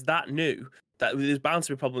tech is that new that there's bound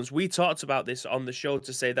to be problems. We talked about this on the show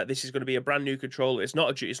to say that this is going to be a brand new controller. It's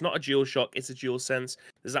not a DualShock, it's a DualSense.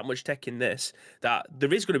 There's that much tech in this that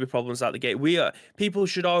there is going to be problems out the gate. People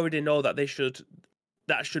should already know that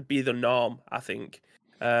that should be the norm, I think.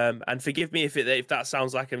 And forgive me if that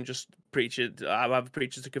sounds like I'm just preaching. I'm a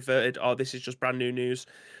preacher to converted, or this is just brand new news.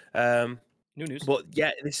 New news. But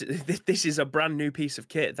yeah, this is a brand new piece of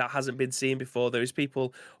kit that hasn't been seen before. There is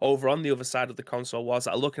people over on the other side of the console wars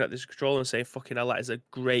that are looking at this controller and saying, "Fucking hell, that is a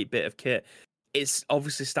great bit of kit." It's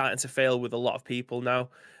obviously starting to fail with a lot of people now,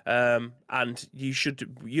 and you should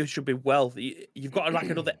be well. You've got like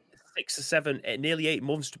another 6 or 7, nearly 8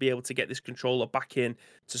 months to be able to get this controller back in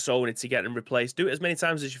to Sony to get them replaced. Do it as many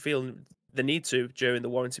times as you feel the need to during the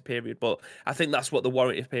warranty period. But I think that's what the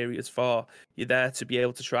warranty period is for. You're there to be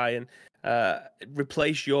able to try and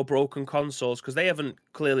replace your broken consoles, because they haven't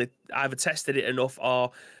clearly either tested it enough,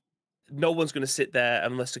 or no one's going to sit there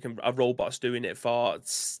unless a robot's doing it for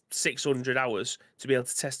 600 hours to be able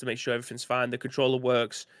to test to make sure everything's fine. The controller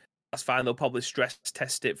works. That's fine. They'll probably stress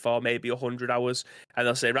test it for maybe 100 hours, and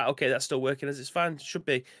they'll say, right, okay, that's still working as it's fine. It should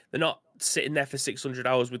be. They're not sitting there for 600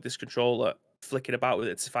 hours with this controller, flicking about with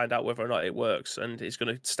it to find out whether or not it works, and it's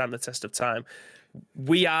going to stand the test of time.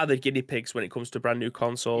 We are the guinea pigs when it comes to brand new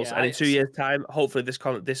consoles, and in 2 years' time, hopefully this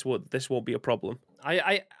won't be a problem.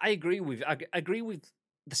 I agree with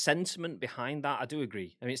the sentiment behind that. I do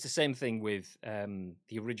agree. I mean, it's the same thing with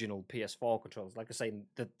the original PS4 controllers. Like I say,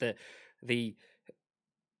 the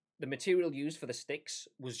material used for the sticks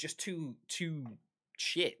was just too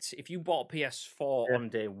shit. If you bought a PS4 on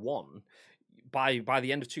day one, by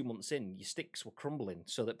the end of 2 months in, your sticks were crumbling.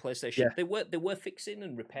 So that PlayStation they were fixing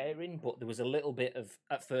and repairing, but there was a little bit of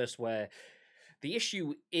at first where the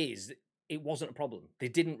issue is it wasn't a problem. They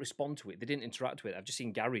didn't respond to it. They didn't interact with it. I've just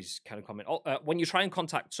seen Gary's kind of comment. When you try and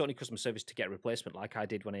contact Sony customer service to get a replacement, like I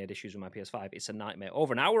did when I had issues with my PS5, it's a nightmare.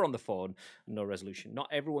 Over an hour on the phone, no resolution. Not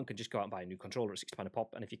everyone can just go out and buy a new controller at £60 a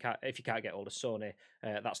pop. And if you can't get hold of Sony,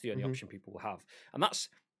 that's the only option people will have. And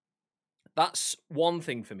That's one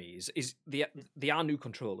thing for me is they are new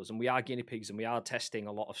controllers and we are guinea pigs and we are testing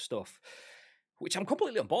a lot of stuff, which I'm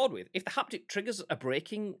completely on board with. If the haptic triggers are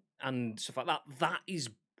breaking and stuff like that, that is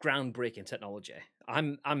groundbreaking technology.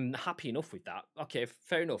 I'm happy enough with that. Okay,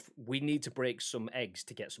 fair enough. We need to break some eggs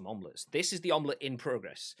to get some omelets. This is the omelet in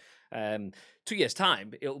progress. 2 years'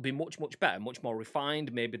 time, it'll be much, much better, much more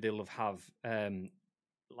refined. Maybe they'll have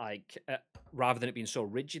rather than it being so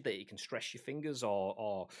rigid that you can stress your fingers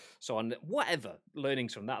or so on, whatever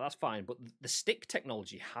learnings from that's fine, but the stick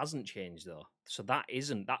technology hasn't changed though, so that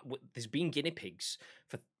isn't that there's been guinea pigs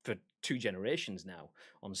for 2 generations now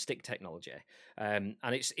on stick technology, and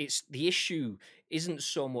it's the issue isn't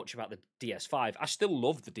so much about the DS5. I still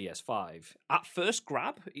love the DS5 at first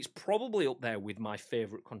grab. It's probably up there with my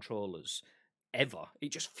favorite controllers ever.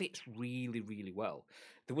 It just fits really, really well.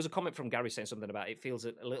 There was a comment from Gary saying something about it feels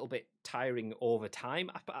a little bit tiring over time.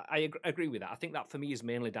 I agree with that. I think that for me is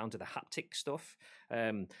mainly down to the haptic stuff,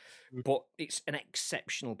 but it's an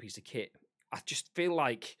exceptional piece of kit. I just feel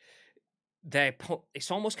like it's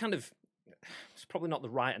almost kind of, it's probably not the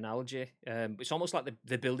right analogy, but it's almost like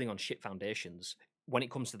they're building on shit foundations. When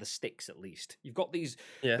it comes to the sticks, at least you've got these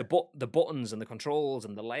the buttons and the controls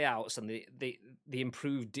and the layouts and the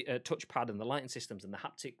improved touchpad and the lighting systems and the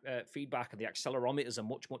haptic feedback and the accelerometers are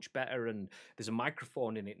much better, and there's a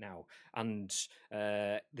microphone in it now, and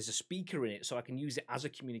there's a speaker in it, so I can use it as a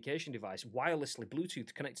communication device wirelessly,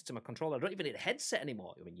 Bluetooth connected to my controller. I don't even need a headset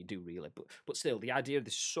anymore. I mean, you do really, but still, the idea of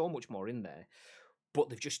there's so much more in there, but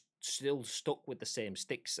they've just still stuck with the same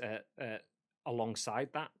sticks alongside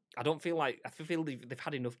that. I feel they've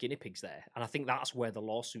had enough guinea pigs there, and I think that's where the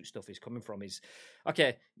lawsuit stuff is coming from. Is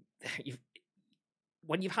okay,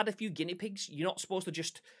 when you've had a few guinea pigs, you're not supposed to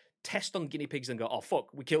just test on guinea pigs and go, oh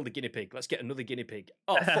fuck, we killed a guinea pig, let's get another guinea pig.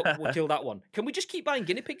 Oh fuck, we'll kill that one. Can we just keep buying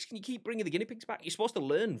guinea pigs? Can you keep bringing the guinea pigs back? You're supposed to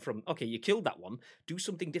learn from, okay, you killed that one, do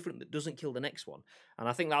something different that doesn't kill the next one. And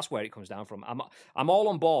I think that's where it comes down from. I'm all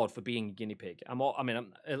on board for being a guinea pig. I'm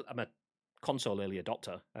a console early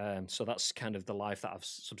adopter, so that's kind of the life that I've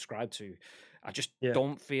subscribed to. I just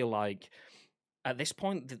don't feel like at this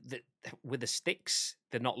point with the sticks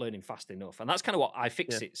they're not learning fast enough, and that's kind of what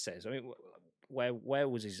iFixit says. I mean, where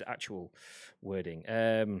was his actual wording?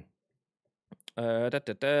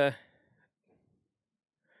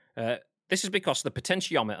 This is because the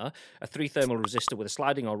potentiometer, a 3 thermal resistor with a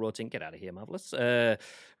sliding or rotating, get out of here, marvelous, with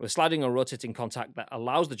a sliding or rotating contact that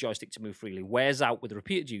allows the joystick to move freely, wears out with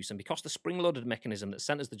repeated use, and because the spring-loaded mechanism that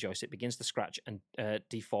centers the joystick begins to scratch and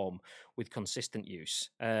deform with consistent use.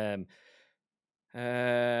 There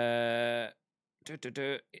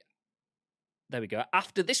we go.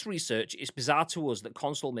 After this research, it's bizarre to us that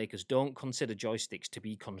console makers don't consider joysticks to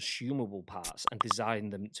be consumable parts and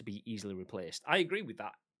design them to be easily replaced. I agree with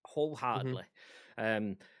that wholeheartedly.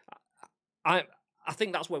 I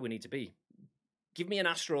think that's where we need to be. Give me an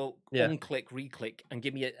Astro unclick, reclick, and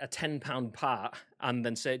give me a £10 part, and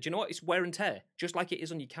then say, do you know what? It's wear and tear, just like it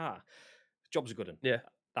is on your car. Job's a good one. Yeah.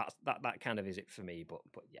 That kind of is it for me, but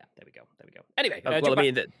yeah, there we go. Anyway, well, I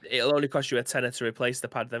mean, it'll only cost you a tenner to replace the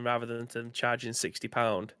pad, then rather than them charging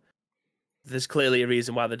 £60. There's clearly a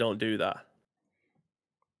reason why they don't do that.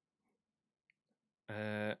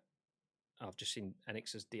 I've just seen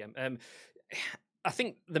Enix's DM. I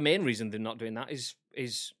think the main reason they're not doing that is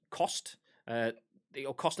cost.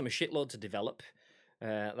 It'll cost them a shitload to develop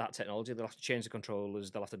that technology. They'll have to change the controllers.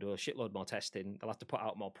 They'll have to do a shitload more testing. They'll have to put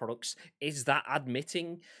out more products. Is that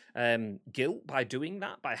admitting guilt by doing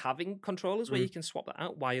that, by having controllers where you can swap that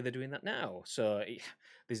out? Why are they doing that now? So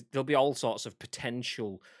there'll be all sorts of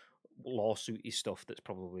potential lawsuity stuff that's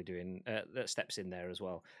probably doing that steps in there as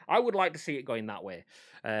well. I would like to see it going that way,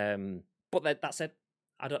 but that said,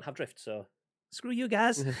 I don't have drift, so screw you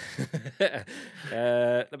guys.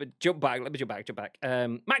 Let me jump back.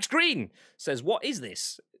 Max Green says, what is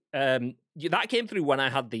this? That came through when I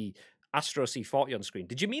had the Astro C40 on screen.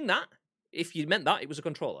 Did you mean that? If you meant that, it was a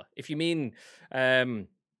controller. If you mean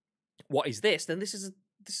what is this, then this is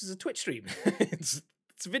a Twitch stream.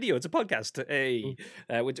 It's a video. It's a podcast. Hey,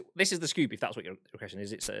 this is the scoop. If that's what your question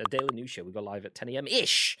is, it's a daily news show. We go live at 10 a.m.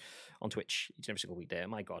 ish on Twitch each and every single weekday.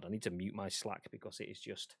 My God, I need to mute my Slack because it is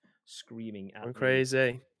just screaming at me.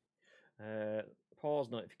 Crazy.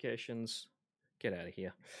 Pause notifications. Get out of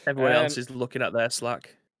here. Everyone else is looking at their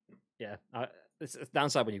Slack. Yeah, it's a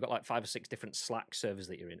downside when you've got like 5 or 6 different Slack servers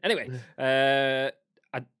that you're in. Anyway,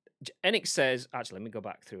 Enix says, actually, let me go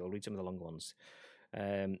back through. I'll read some of the long ones.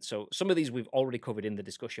 So some of these we've already covered in the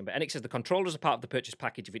discussion, but Enix says the controllers are part of the purchase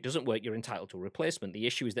package. If it doesn't work, you're entitled to a replacement. The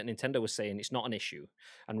issue is that Nintendo was saying it's not an issue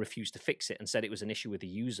and refused to fix it and said it was an issue with the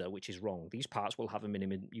user, which is wrong. These parts will have a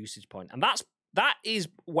minimum usage point. And that's that is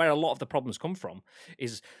where a lot of the problems come from.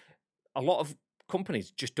 Is a lot of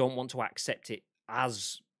companies just don't want to accept it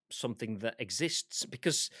as something that exists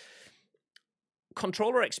because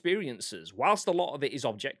controller experiences, whilst a lot of it is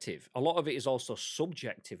objective, a lot of it is also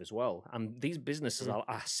subjective as well. And these businesses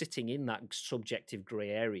are sitting in that subjective grey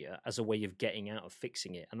area as a way of getting out of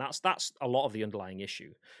fixing it. And that's a lot of the underlying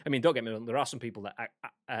issue. I mean, don't get me wrong, there are some people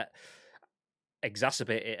that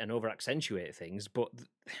exacerbate it and over accentuate things, but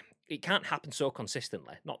it can't happen so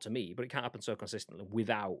consistently. Not to me, but it can't happen so consistently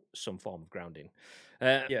without some form of grounding.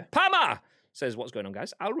 Palmer says, "What's going on,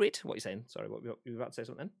 guys?" I'll read what you're saying. Sorry, what you were about to say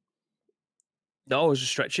something? No, I was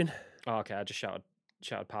just stretching. Oh, okay, I just shouted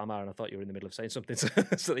Palmer, and I thought you were in the middle of saying something.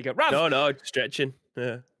 So they go, Rav! No, stretching.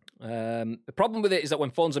 Yeah. The problem with it is that when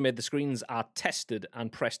phones are made, the screens are tested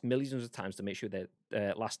and pressed millions of times to make sure they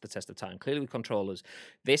last the test of time. Clearly, with controllers,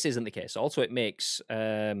 this isn't the case. Also, it makes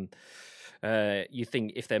you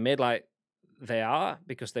think if they're made like they are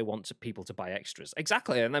because they want people to buy extras.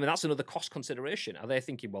 Exactly. And I mean, that's another cost consideration. Are they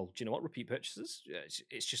thinking, well, do you know what? Repeat purchases?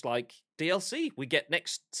 It's just like DLC. We get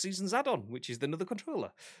next season's add-on, which is another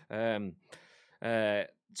controller.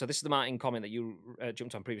 So this is the Martin comment that you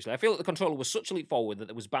jumped on previously. I feel that the controller was such a leap forward that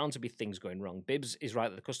there was bound to be things going wrong. Bibbs is right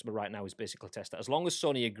that the customer right now is basically a tester. As long as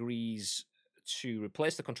Sony agrees to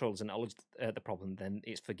replace the controllers and acknowledge the problem, then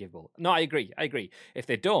it's forgivable. No, I agree. If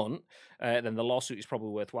they don't, then the lawsuit is probably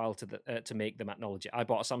worthwhile to make them acknowledge it. I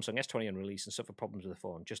bought a Samsung S20 on release and suffered problems with the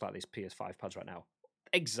phone, just like these PS5 pads right now.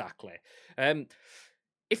 Exactly.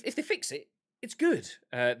 If they fix it, it's good.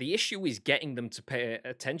 The issue is getting them to pay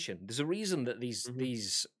attention. There's a reason that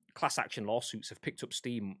these class action lawsuits have picked up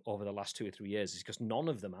steam over the last 2 or 3 years, is because none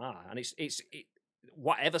of them are. And it's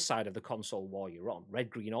whatever side of the console war you're on,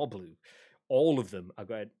 red, green, or blue, all of them are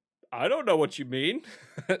going, I don't know what you mean.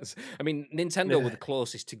 I mean, Nintendo were the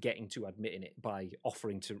closest to getting to admitting it by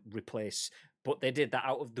offering to replace, but they did that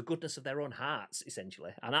out of the goodness of their own hearts,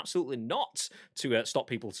 essentially, and absolutely not to stop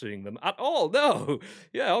people suing them at all. No.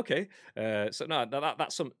 Yeah, okay. So no,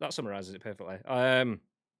 that summarizes it perfectly.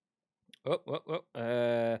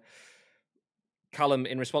 Callum,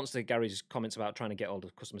 in response to Gary's comments about trying to get hold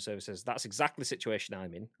of customer services, that's exactly the situation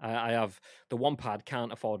I'm in. I have the one pad,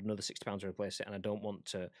 can't afford another £60 to replace it, and I don't want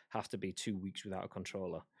to have to be 2 weeks without a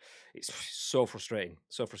controller. It's so frustrating.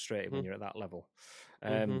 When you're at that level.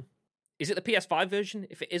 Is it the PS5 version?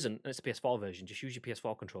 If it isn't, and it's the PS4 version, just use your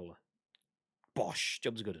PS4 controller. Bosh,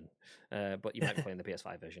 job's good. But you might be playing the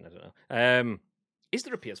PS5 version, I don't know. Is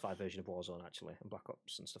there a PS5 version of Warzone, actually, and Black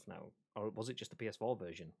Ops and stuff now? Or was it just the PS4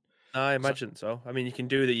 version? I imagine so. I mean, you can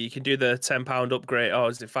do the £10 upgrade, or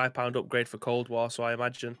is it £5 upgrade for Cold War? So I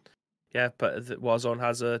imagine, yeah. But Warzone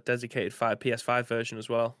has a dedicated PS5 version as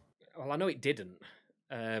well. Well, I know it didn't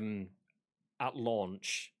at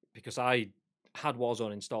launch because I had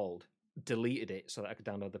Warzone installed, deleted it so that I could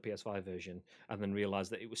download the PS5 version, and then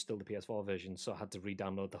realised that it was still the PS4 version, so I had to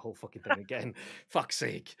re-download the whole fucking thing again. Fuck's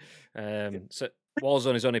sake. So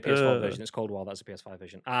Warzone is only a PS4 version. It's Cold War. That's a PS5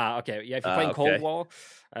 version. Okay. Yeah, if you're playing Cold War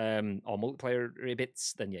or multiplayer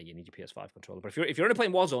bits, then yeah, you need your PS5 controller. But if you're only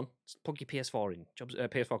playing Warzone, plug your PS4 in.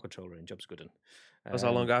 PS4 controller in. Job's good. That's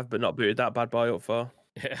how long I've not booted that bad boy up for.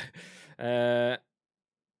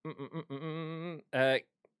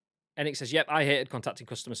 Enix says, yep, I hated contacting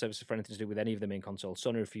customer services for anything to do with any of the main consoles.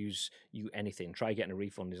 Sony refuse you anything. Try getting a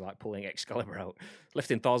refund is like pulling Excalibur out.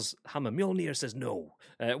 Lifting Thor's hammer. Mjolnir says no.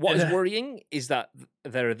 What is worrying is that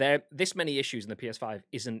there are this many issues in the PS5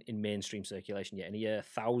 isn't in mainstream circulation yet. In a year,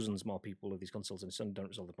 thousands more people of these consoles, and Sony don't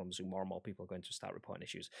resolve the problem, so more and more people are going to start reporting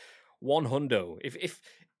issues. One hundo. If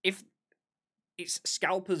it's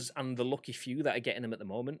scalpers and the lucky few that are getting them at the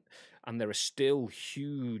moment, and there are still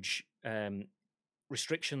huge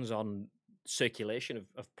restrictions on circulation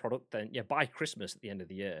of product, then yeah, by Christmas at the end of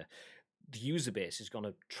the year, the user base is going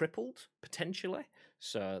to tripled potentially.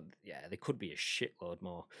 So yeah, there could be a shitload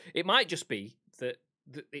more. It might just be that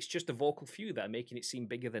it's just a vocal few that are making it seem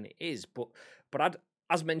bigger than it is. But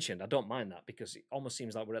as mentioned, I don't mind that because it almost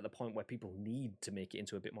seems like we're at the point where people need to make it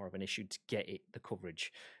into a bit more of an issue to get it the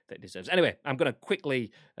coverage that it deserves. Anyway, I'm going to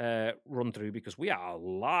quickly run through because we are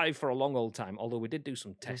live for a long old time, although we did do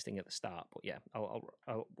some testing at the start. But yeah,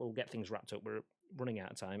 we'll get things wrapped up. We're running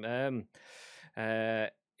out of time.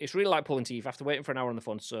 It's really like pulling teeth. After waiting for an hour on the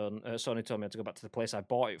phone, Sony told me I had to go back to the place I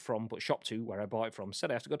bought it from, but Shop 2, where I bought it from,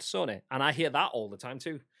 said I have to go to Sony. And I hear that all the time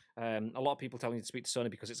too. A lot of people telling you to speak to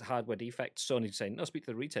Sony because it's a hardware defect. Sony saying, no, speak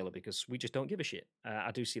to the retailer because we just don't give a shit.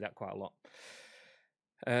 I do see that quite a lot.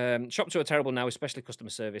 Shop 2 are terrible now, especially customer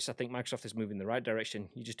service. I think Microsoft is moving in the right direction.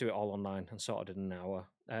 You just do it all online and sort it in an hour.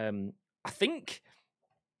 I think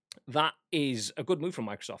that is a good move from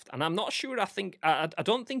Microsoft. And I'm not sure, I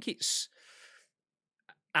don't think it's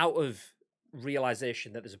out of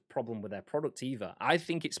realization that there's a problem with their product either. I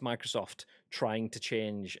think it's Microsoft trying to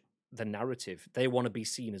change the narrative. They want to be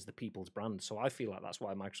seen as the people's brand. So I feel like that's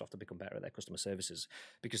why Microsoft have become better at their customer services,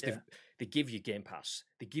 because they give you Game Pass,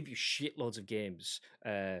 they give you shitloads of games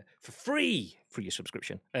for free for your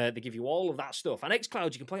subscription. They give you all of that stuff. And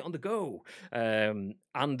xCloud, you can play it on the go.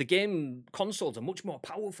 And the game consoles are much more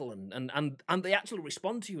powerful and they actually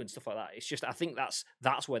respond to you and stuff like that. It's just, I think that's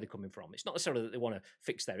where they're coming from. It's not necessarily that they want to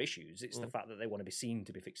fix their issues. It's the fact that they want to be seen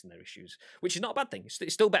to be fixing their issues, which is not a bad thing.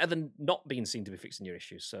 It's still better than not being seen to be fixing your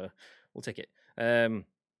issues. So we'll take it.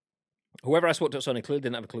 Whoever I spoke to at Sony clearly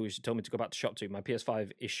didn't have a clue. She told me to go back to Shop 2. My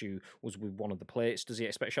PS5 issue was with one of the plates. Does he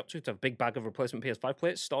expect Shop 2 to have a big bag of replacement PS5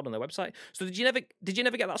 plates stored on their website? So did you never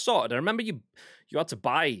get that sorted? I remember you had to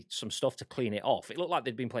buy some stuff to clean it off. It looked like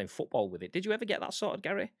they'd been playing football with it. Did you ever get that sorted,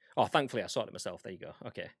 Gary? Oh, thankfully I sorted it myself. There you go.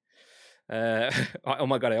 Okay. Oh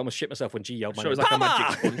my god, I almost shit myself when G yelled my name. It was like a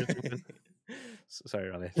magic sponge or something. Sorry,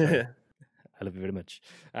 Ravi. I love you very much.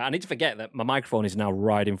 I need to forget that my microphone is now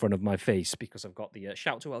right in front of my face because I've got the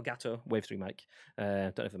shout to Elgato Wave 3 mic.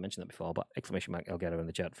 Don't know if I mentioned that before, but exclamation mark Elgato in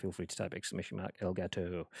the chat. Feel free to type exclamation mark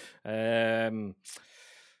Elgato.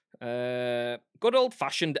 Good old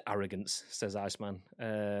fashioned arrogance, says Iceman.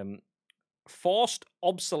 Forced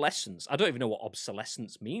obsolescence. I don't even know what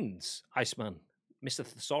obsolescence means, Iceman. Mr.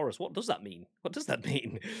 Thesaurus, what does that mean? What does that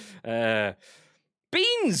mean?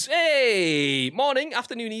 Beans! Hey! Morning,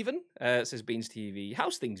 afternoon even, says Beans TV.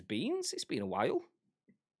 How's things, Beans? It's been a while.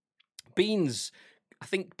 Beans, I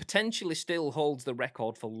think, potentially still holds the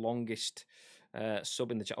record for longest sub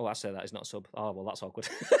in the chat. Oh, I say that is not a sub. Oh, well, that's awkward.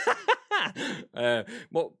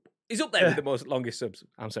 Well, he's up there with the most longest subs.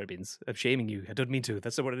 I'm sorry, Beans. I'm shaming you. I don't mean to.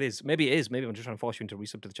 That's not what it is. Maybe it is. Maybe I'm just trying to force you into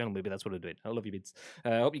resub to the channel. Maybe that's what I'm doing. I love you, Beans.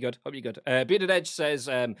 Hope you're good. Bearded Edge says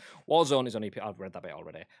Warzone is on EP. I've read that bit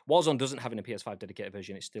already. Warzone doesn't have a PS5 dedicated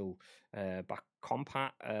version. It's still back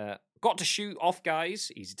compat. Got to shoot off, guys.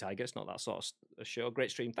 Easy Tiger. It's not that sort of show.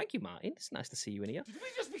 Great stream. Thank you, Martin. It's nice to see you in here. Did we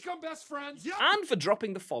just become best friends? Yep. And for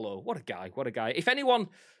dropping the follow. What a guy. If anyone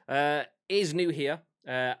is new here,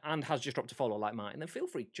 and has just dropped a follow like Martin, then feel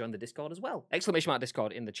free to join the Discord as well. Exclamation mark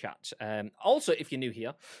Discord in the chat. Also, if you're new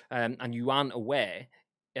here and you aren't aware,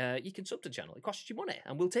 you can sub to the channel. It costs you money,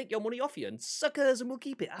 and we'll take your money off you, and suckers, and we'll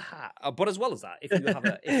keep it. But as well as that, if you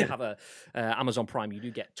have a Amazon Prime, you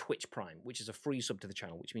do get Twitch Prime, which is a free sub to the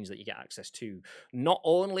channel, which means that you get access to not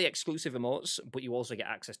only exclusive emotes, but you also get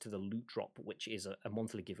access to the Loot Drop, which is a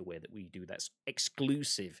monthly giveaway that we do that's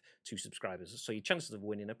exclusive to subscribers. So your chances of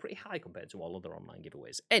winning are pretty high compared to all other online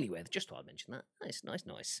giveaways. Anyway, just thought I'd mention that.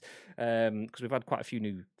 Nice. Because we've had quite a few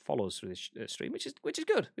new followers through this stream, which is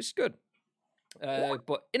good.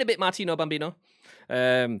 But in a bit, Martino Bambino.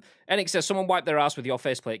 Enix says, someone wiped their ass with your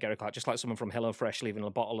faceplate, Gary Clark, just like someone from HelloFresh leaving a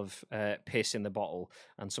bottle of piss in the bottle,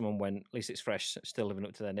 and someone went, at least it's fresh, still living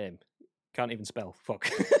up to their name. Can't even spell. Fuck.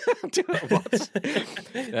 What?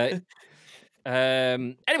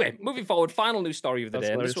 Anyway, moving forward, final news story of the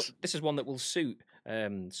day. This is one that will suit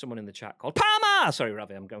someone in the chat called Palmer. Sorry,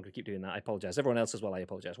 Ravi, I'm going to keep doing that. I apologize. Everyone else as well, I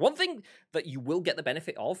apologize. One thing that you will get the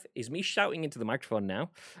benefit of is me shouting into the microphone now.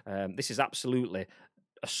 This is absolutely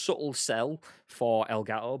a subtle sell for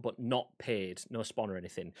Elgato, but not paid, no spawn or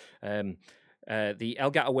anything. The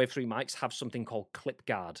Elgato Wave 3 mics have something called Clip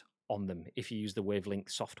Guard on them if you use the Wavelink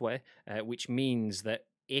software, which means that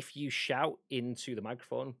if you shout into the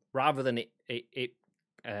microphone, rather than it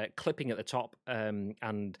clipping at the top,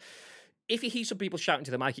 and if you hear some people shouting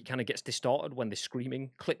to the mic, it kind of gets distorted when they're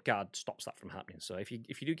screaming. Clip Guard stops that from happening. So if you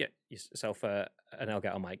do get yourself an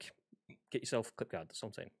Elgato mic, get yourself Clip Guard. That's what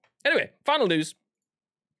I'm saying. Anyway, final news.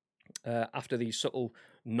 After the subtle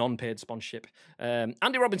non-paid sponsorship,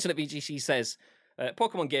 Andy Robinson at VGC says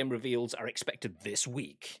Pokemon game reveals are expected this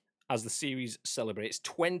week as the series celebrates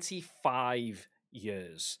 25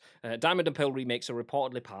 years. Diamond and Pearl remakes are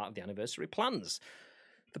reportedly part of the anniversary plans.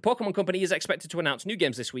 The Pokemon Company is expected to announce new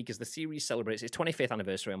games this week as the series celebrates its 25th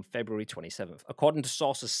anniversary on February 27th. According to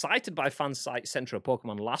sources cited by fan site Centro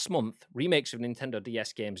Pokemon last month, remakes of Nintendo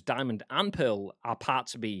DS games Diamond and Pearl are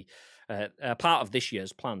part of this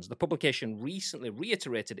year's plans. The publication recently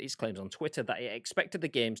reiterated its claims on Twitter that it expected the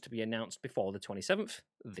games to be announced before the 27th,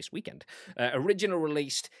 this weekend. Originally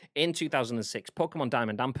released in 2006, Pokemon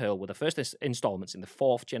Diamond and Pearl were the first installments in the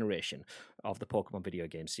fourth generation of the Pokemon video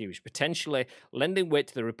game series. Potentially lending weight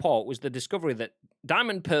to the report was the discovery that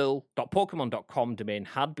diamondpearl.pokemon.com domain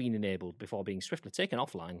had been enabled before being swiftly taken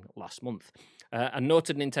offline last month. A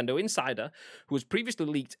noted Nintendo insider, who has previously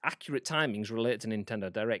leaked accurate timings related to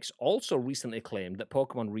Nintendo Directs, also recently claimed that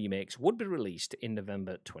Pokemon remakes would be released in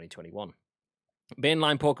November 2021.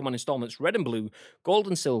 Mainline Pokemon installments Red and Blue, Gold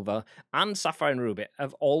and Silver, and Sapphire and Ruby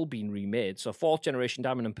have all been remade, so 4th generation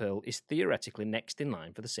Diamond and Pearl is theoretically next in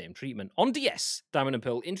line for the same treatment. On DS, Diamond and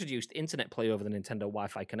Pearl introduced internet play over the Nintendo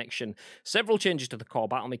Wi-Fi connection, several changes to the core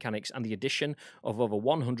battle mechanics, and the addition of over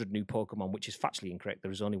 100 new Pokemon, which is factually incorrect.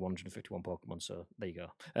 There is only 151 Pokemon, so there you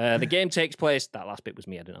go. The game takes place... That last bit was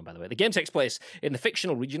me, I don't know, by the way. The game takes place in the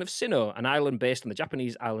fictional region of Sinnoh, an island based on the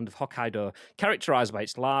Japanese island of Hokkaido, characterized by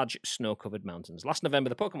its large, snow-covered mountains. Last November,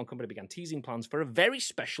 the Pokemon Company began teasing plans for a very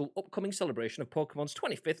special upcoming celebration of Pokemon's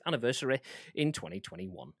 25th anniversary in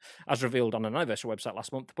 2021. As revealed on an anniversary website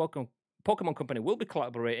last month, the Pokemon Company will be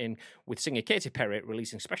collaborating with singer Katy Perry,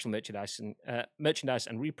 releasing special merchandise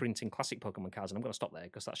and reprinting classic Pokemon cards. And I'm going to stop there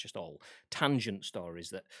because that's just all tangent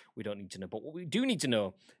stories that we don't need to know. But what we do need to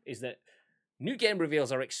know is that new game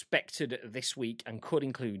reveals are expected this week and could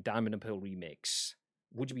include Diamond and Pearl remakes.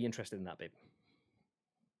 Would you be interested in that, babe?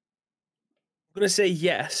 I'm going to say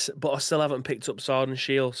yes, but I still haven't picked up Sword and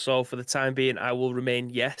Shield, so for the time being, I will remain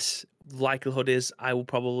yes. Likelihood is I will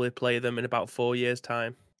probably play them in about 4 years'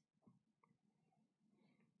 time.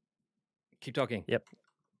 Keep talking. Yep.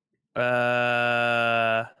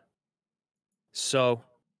 So,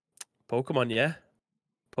 Pokemon, yeah.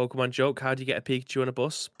 Pokemon joke, how do you get a Pikachu on a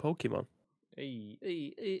bus? Pokemon.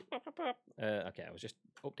 Okay, I was just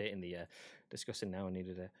updating the discussing now. I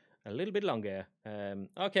needed a little bit longer.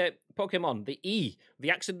 Okay, Pokemon,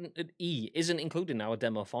 the accidented E isn't included in our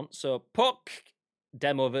demo font, so Poke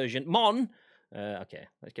demo version Mon. Okay,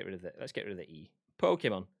 let's get rid of the E.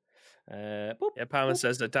 Pokemon. Yeah, Palmer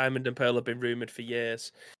says that Diamond and Pearl have been rumored for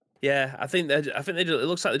years. Yeah, I think it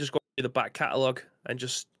looks like they're just going through the back catalogue and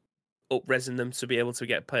just up-resing them to be able to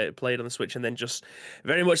get played on the Switch, and then just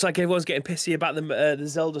very much like everyone's getting pissy about the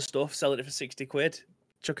Zelda stuff, selling it for 60 quid.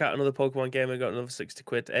 Chuck out another Pokemon game and got another 60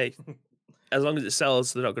 quid. Hey, as long as it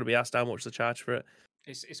sells, they're not going to be asked how much to charge for it.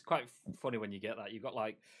 It's quite funny when you get that. You've got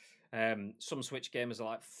like some Switch gamers are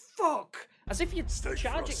like, fuck, as if you'd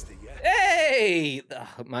charge it. Yeah. Hey,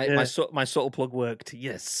 my subtle plug worked.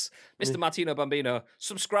 Yes, Mr. Martino Bambino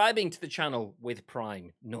subscribing to the channel with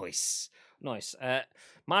Prime. Nice.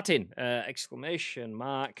 Martin, exclamation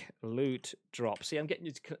mark, loot drop. See, I'm getting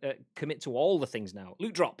you to commit to all the things now.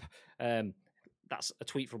 Loot drop. That's a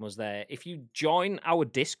tweet from us there. If you join our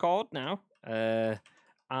Discord now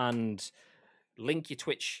and link your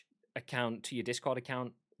Twitch account to your Discord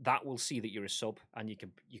account, that will see that you're a sub, and you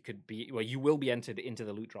will be entered into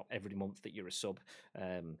the loot drop every month that you're a sub.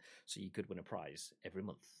 So you could win a prize every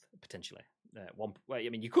month potentially.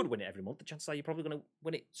 You could win it every month. The chances are you're probably going to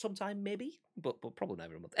win it sometime, maybe, but probably not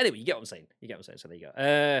every month. Anyway, you get what I'm saying. So there you go.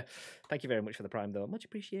 Thank you very much for the Prime, though. Much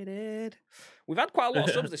appreciated. We've had quite a lot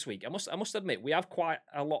of subs this week. I must admit, we have quite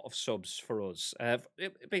a lot of subs for us.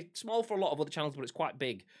 It'd be small for a lot of other channels, but it's quite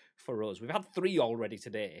big for us. We've had 3 already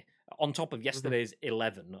today, on top of yesterday's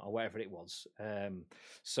 11 or whatever it was.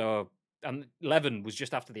 And 11 was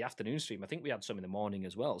just after the afternoon stream. I think we had some in the morning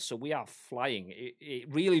as well. So we are flying.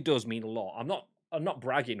 It really does mean a lot. I'm not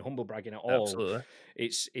bragging, humble bragging at all. Absolutely.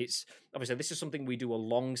 It's obviously this is something we do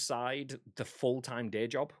alongside the full-time day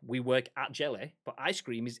job. We work at Jelly, but ice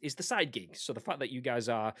cream is the side gig. So the fact that you guys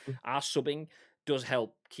are subbing does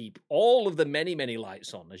help keep all of the many, many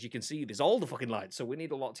lights on. As you can see, there's all the fucking lights. So we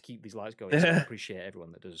need a lot to keep these lights going. So I appreciate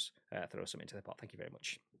everyone that does throw something into the pot. Thank you very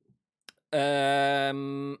much.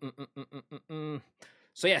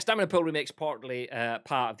 So yes, Diamond and Pearl remakes partly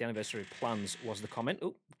part of the anniversary plans was the comment.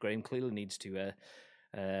 Oh, Graham clearly needs to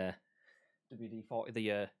WD-40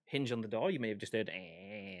 the hinge on the door. You may have just heard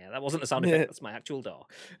that wasn't the sound effect, that's my actual door.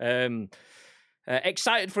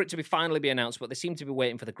 Excited for it to finally be announced, but they seem to be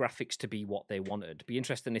waiting for the graphics to be what they wanted. Be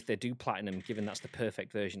interesting if they do platinum, given that's the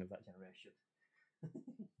perfect version of that generation.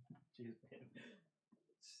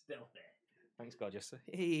 Still there. Thanks, gorgeous.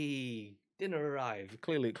 Hey, dinner arrived.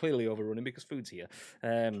 Clearly overrunning because food's here.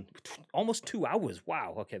 Almost 2 hours.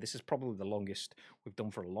 Wow. Okay, this is probably the longest we've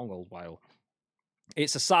done for a long old while.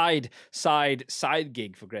 It's a side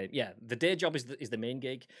gig for Graham. Yeah, the day job is the main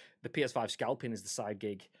gig. The PS5 scalping is the side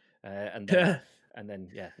gig, and then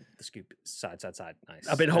the scoop side. Nice.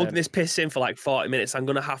 I've been holding this piss in for like 40 minutes. I'm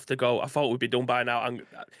gonna have to go. I thought we'd be done by now.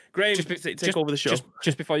 Graham, take over the show.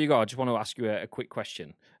 Just before you go, I just want to ask you a quick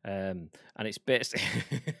question. And it's based.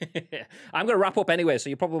 I'm gonna wrap up anyway, so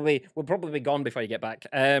we'll probably be gone before you get back.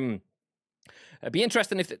 It'd be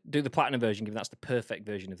interesting if they do the platinum version, given that's the perfect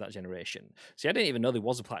version of that generation. See, I didn't even know there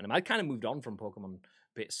was a platinum. I kind of moved on from Pokemon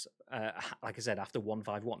bits, like I said, after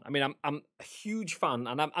 151. I mean, I'm a huge fan,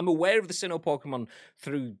 and I'm aware of the Sinnoh Pokemon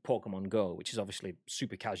through Pokemon Go, which is obviously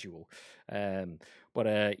super casual. By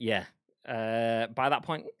that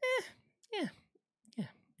point, yeah.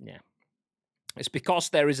 It's because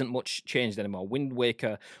there isn't much changed anymore. Wind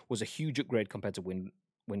Waker was a huge upgrade compared to Wind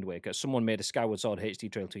Waker. Someone made a Skyward Sword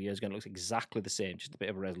HD trail 2 years ago and it looks exactly the same, just a bit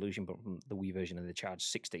of a resolution, but from the Wii version, and they charge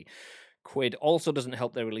 £60. Also doesn't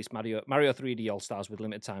help they release Mario 3D All Stars with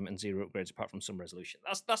limited time and 0 upgrades apart from some resolution.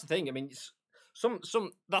 That's the thing. I mean, some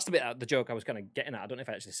that's the bit of the joke I was kind of getting at. I don't know if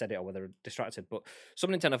I actually said it or whether I'm distracted, but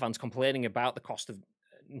some Nintendo fans complaining about the cost of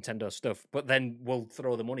Nintendo stuff, but then we'll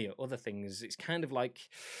throw the money at other things. It's kind of like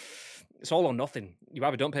it's all or nothing. You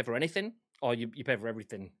either don't pay for anything or you pay for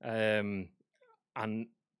everything.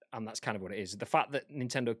 And that's kind of what it is. The fact that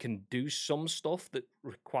Nintendo can do some stuff that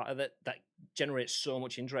require that generates so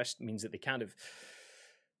much interest means that they kind of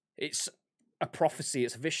it's a prophecy,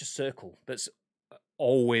 it's a vicious circle that's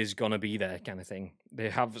always gonna be there kind of thing. They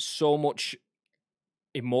have so much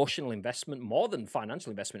emotional investment, more than financial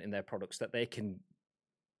investment in their products, that they can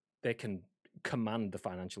command the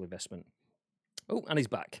financial investment. Oh, and he's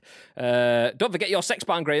back. Don't forget your sex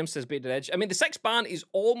barn, Graham, says Bearded Edge. I mean, the sex barn is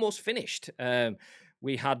almost finished.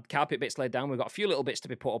 We had carpet bits laid down. We've got a few little bits to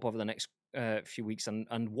be put up over the next few weeks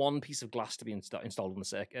and one piece of glass to be installed on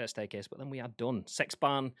the staircase, but then we are done. Sex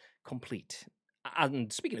barn complete.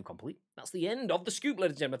 And speaking of complete, that's the end of the scoop,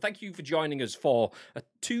 ladies and gentlemen. Thank you for joining us for a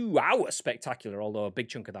 2-hour spectacular, although a big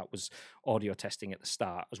chunk of that was audio testing at the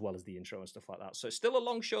start, as well as the intro and stuff like that. So it's still a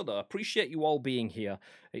long show, though. I appreciate you all being here.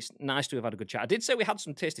 It's nice to have had a good chat. I did say we had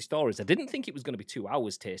some tasty stories. I didn't think it was going to be 2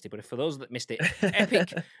 hours tasty, but for those that missed it,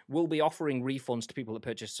 Epic will be offering refunds to people that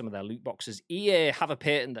purchase some of their loot boxes. EA have a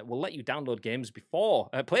patent that will let you download games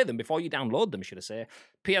play them before you download them, should I say.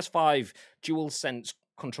 PS5 DualSense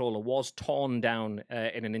controller was torn down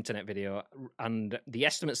in an internet video, and the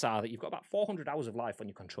estimates are that you've got about 400 hours of life on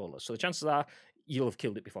your controller, so the chances are you'll have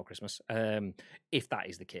killed it before Christmas, if that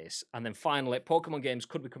is the case. And then finally, Pokemon games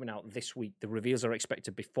could be coming out this week. The reveals are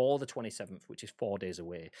expected before the 27th, which is 4 days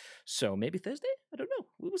away, so maybe Thursday. I don't know.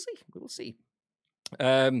 We will see.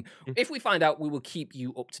 If we find out, we will keep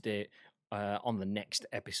you up to date on the next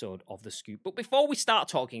episode of The Scoop. But before we start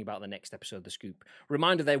talking about the next episode of The Scoop,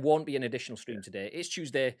 reminder, there won't be an additional stream today. It's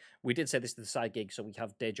Tuesday. We did say this is the side gig, so we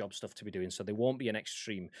have day job stuff to be doing, so there won't be an extra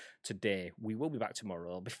stream today. We will be back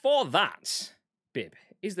tomorrow. Before that, Bib,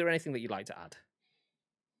 is there anything that you'd like to add?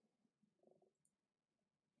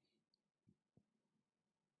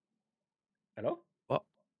 Hello? What?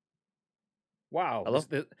 Wow. Hello?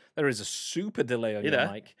 There is a super delay on You your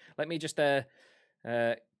there? mic. Let me just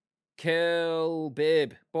kill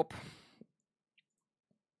Bib. Bop.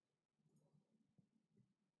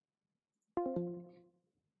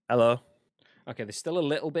 Hello. Okay, there's still a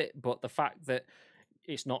little bit, but the fact that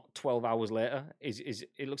it's not 12 hours later is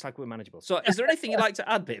it looks like we're manageable. So is there anything you'd like to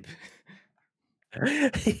add, Bib?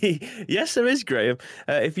 Yes, there is, Graham.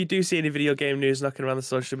 If you do see any video game news knocking around the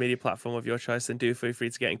social media platform of your choice, then do feel free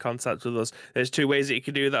to get in contact with us. There's 2 ways that you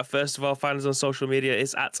can do that. First of all, find us on social media.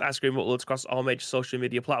 It's at Ice Cream Uploads across all major social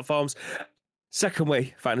media platforms. Second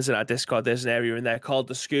way, find us in our Discord. There's an area in there called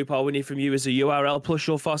The Scoop. All we need from you is a URL plus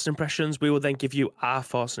your thoughts and impressions. We will then give you our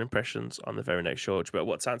thoughts and impressions on the very next show. But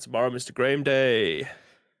what time tomorrow, Mr. Graham Day?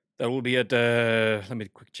 That will be at, let me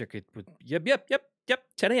quick check it. Yep,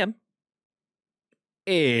 10 a.m.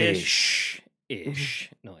 Ish.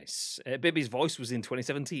 Nice. Bibby's voice was in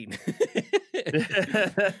 2017.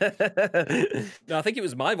 No, I think it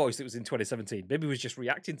was my voice that was in 2017. Bibby was just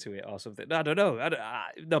reacting to it or something. No, I don't know.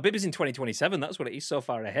 No, Bibby's in 2027. That's what it is, so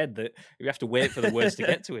far ahead that we have to wait for the words to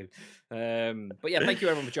get to him. But yeah, thank you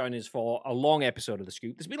everyone for joining us for a long episode of The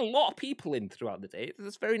Scoop. There's been a lot of people in throughout the day.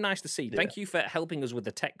 That's very nice to see. Yeah. Thank you for helping us with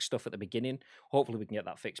the tech stuff at the beginning. Hopefully we can get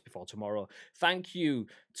that fixed before tomorrow. Thank you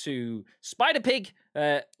to Spider Pig,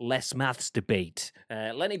 Less Maths Debate,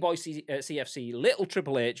 Lenny Boy CFC, Little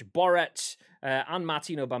Triple H, Borat, and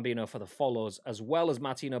Martino Bambino for the follows, as well as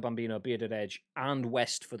Martino Bambino, Bearded Edge, and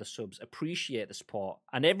West for the subs. Appreciate the support.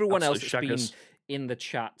 And everyone else that's been in the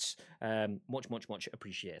chat, much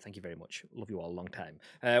appreciate. Thank you very much. Love you all a long time.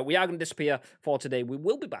 We are going to disappear for today. We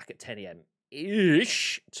will be back at 10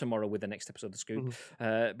 a.m.-ish tomorrow with the next episode of The Scoop.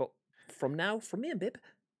 But from now, from me and Bib,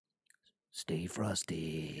 stay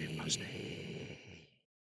frosty.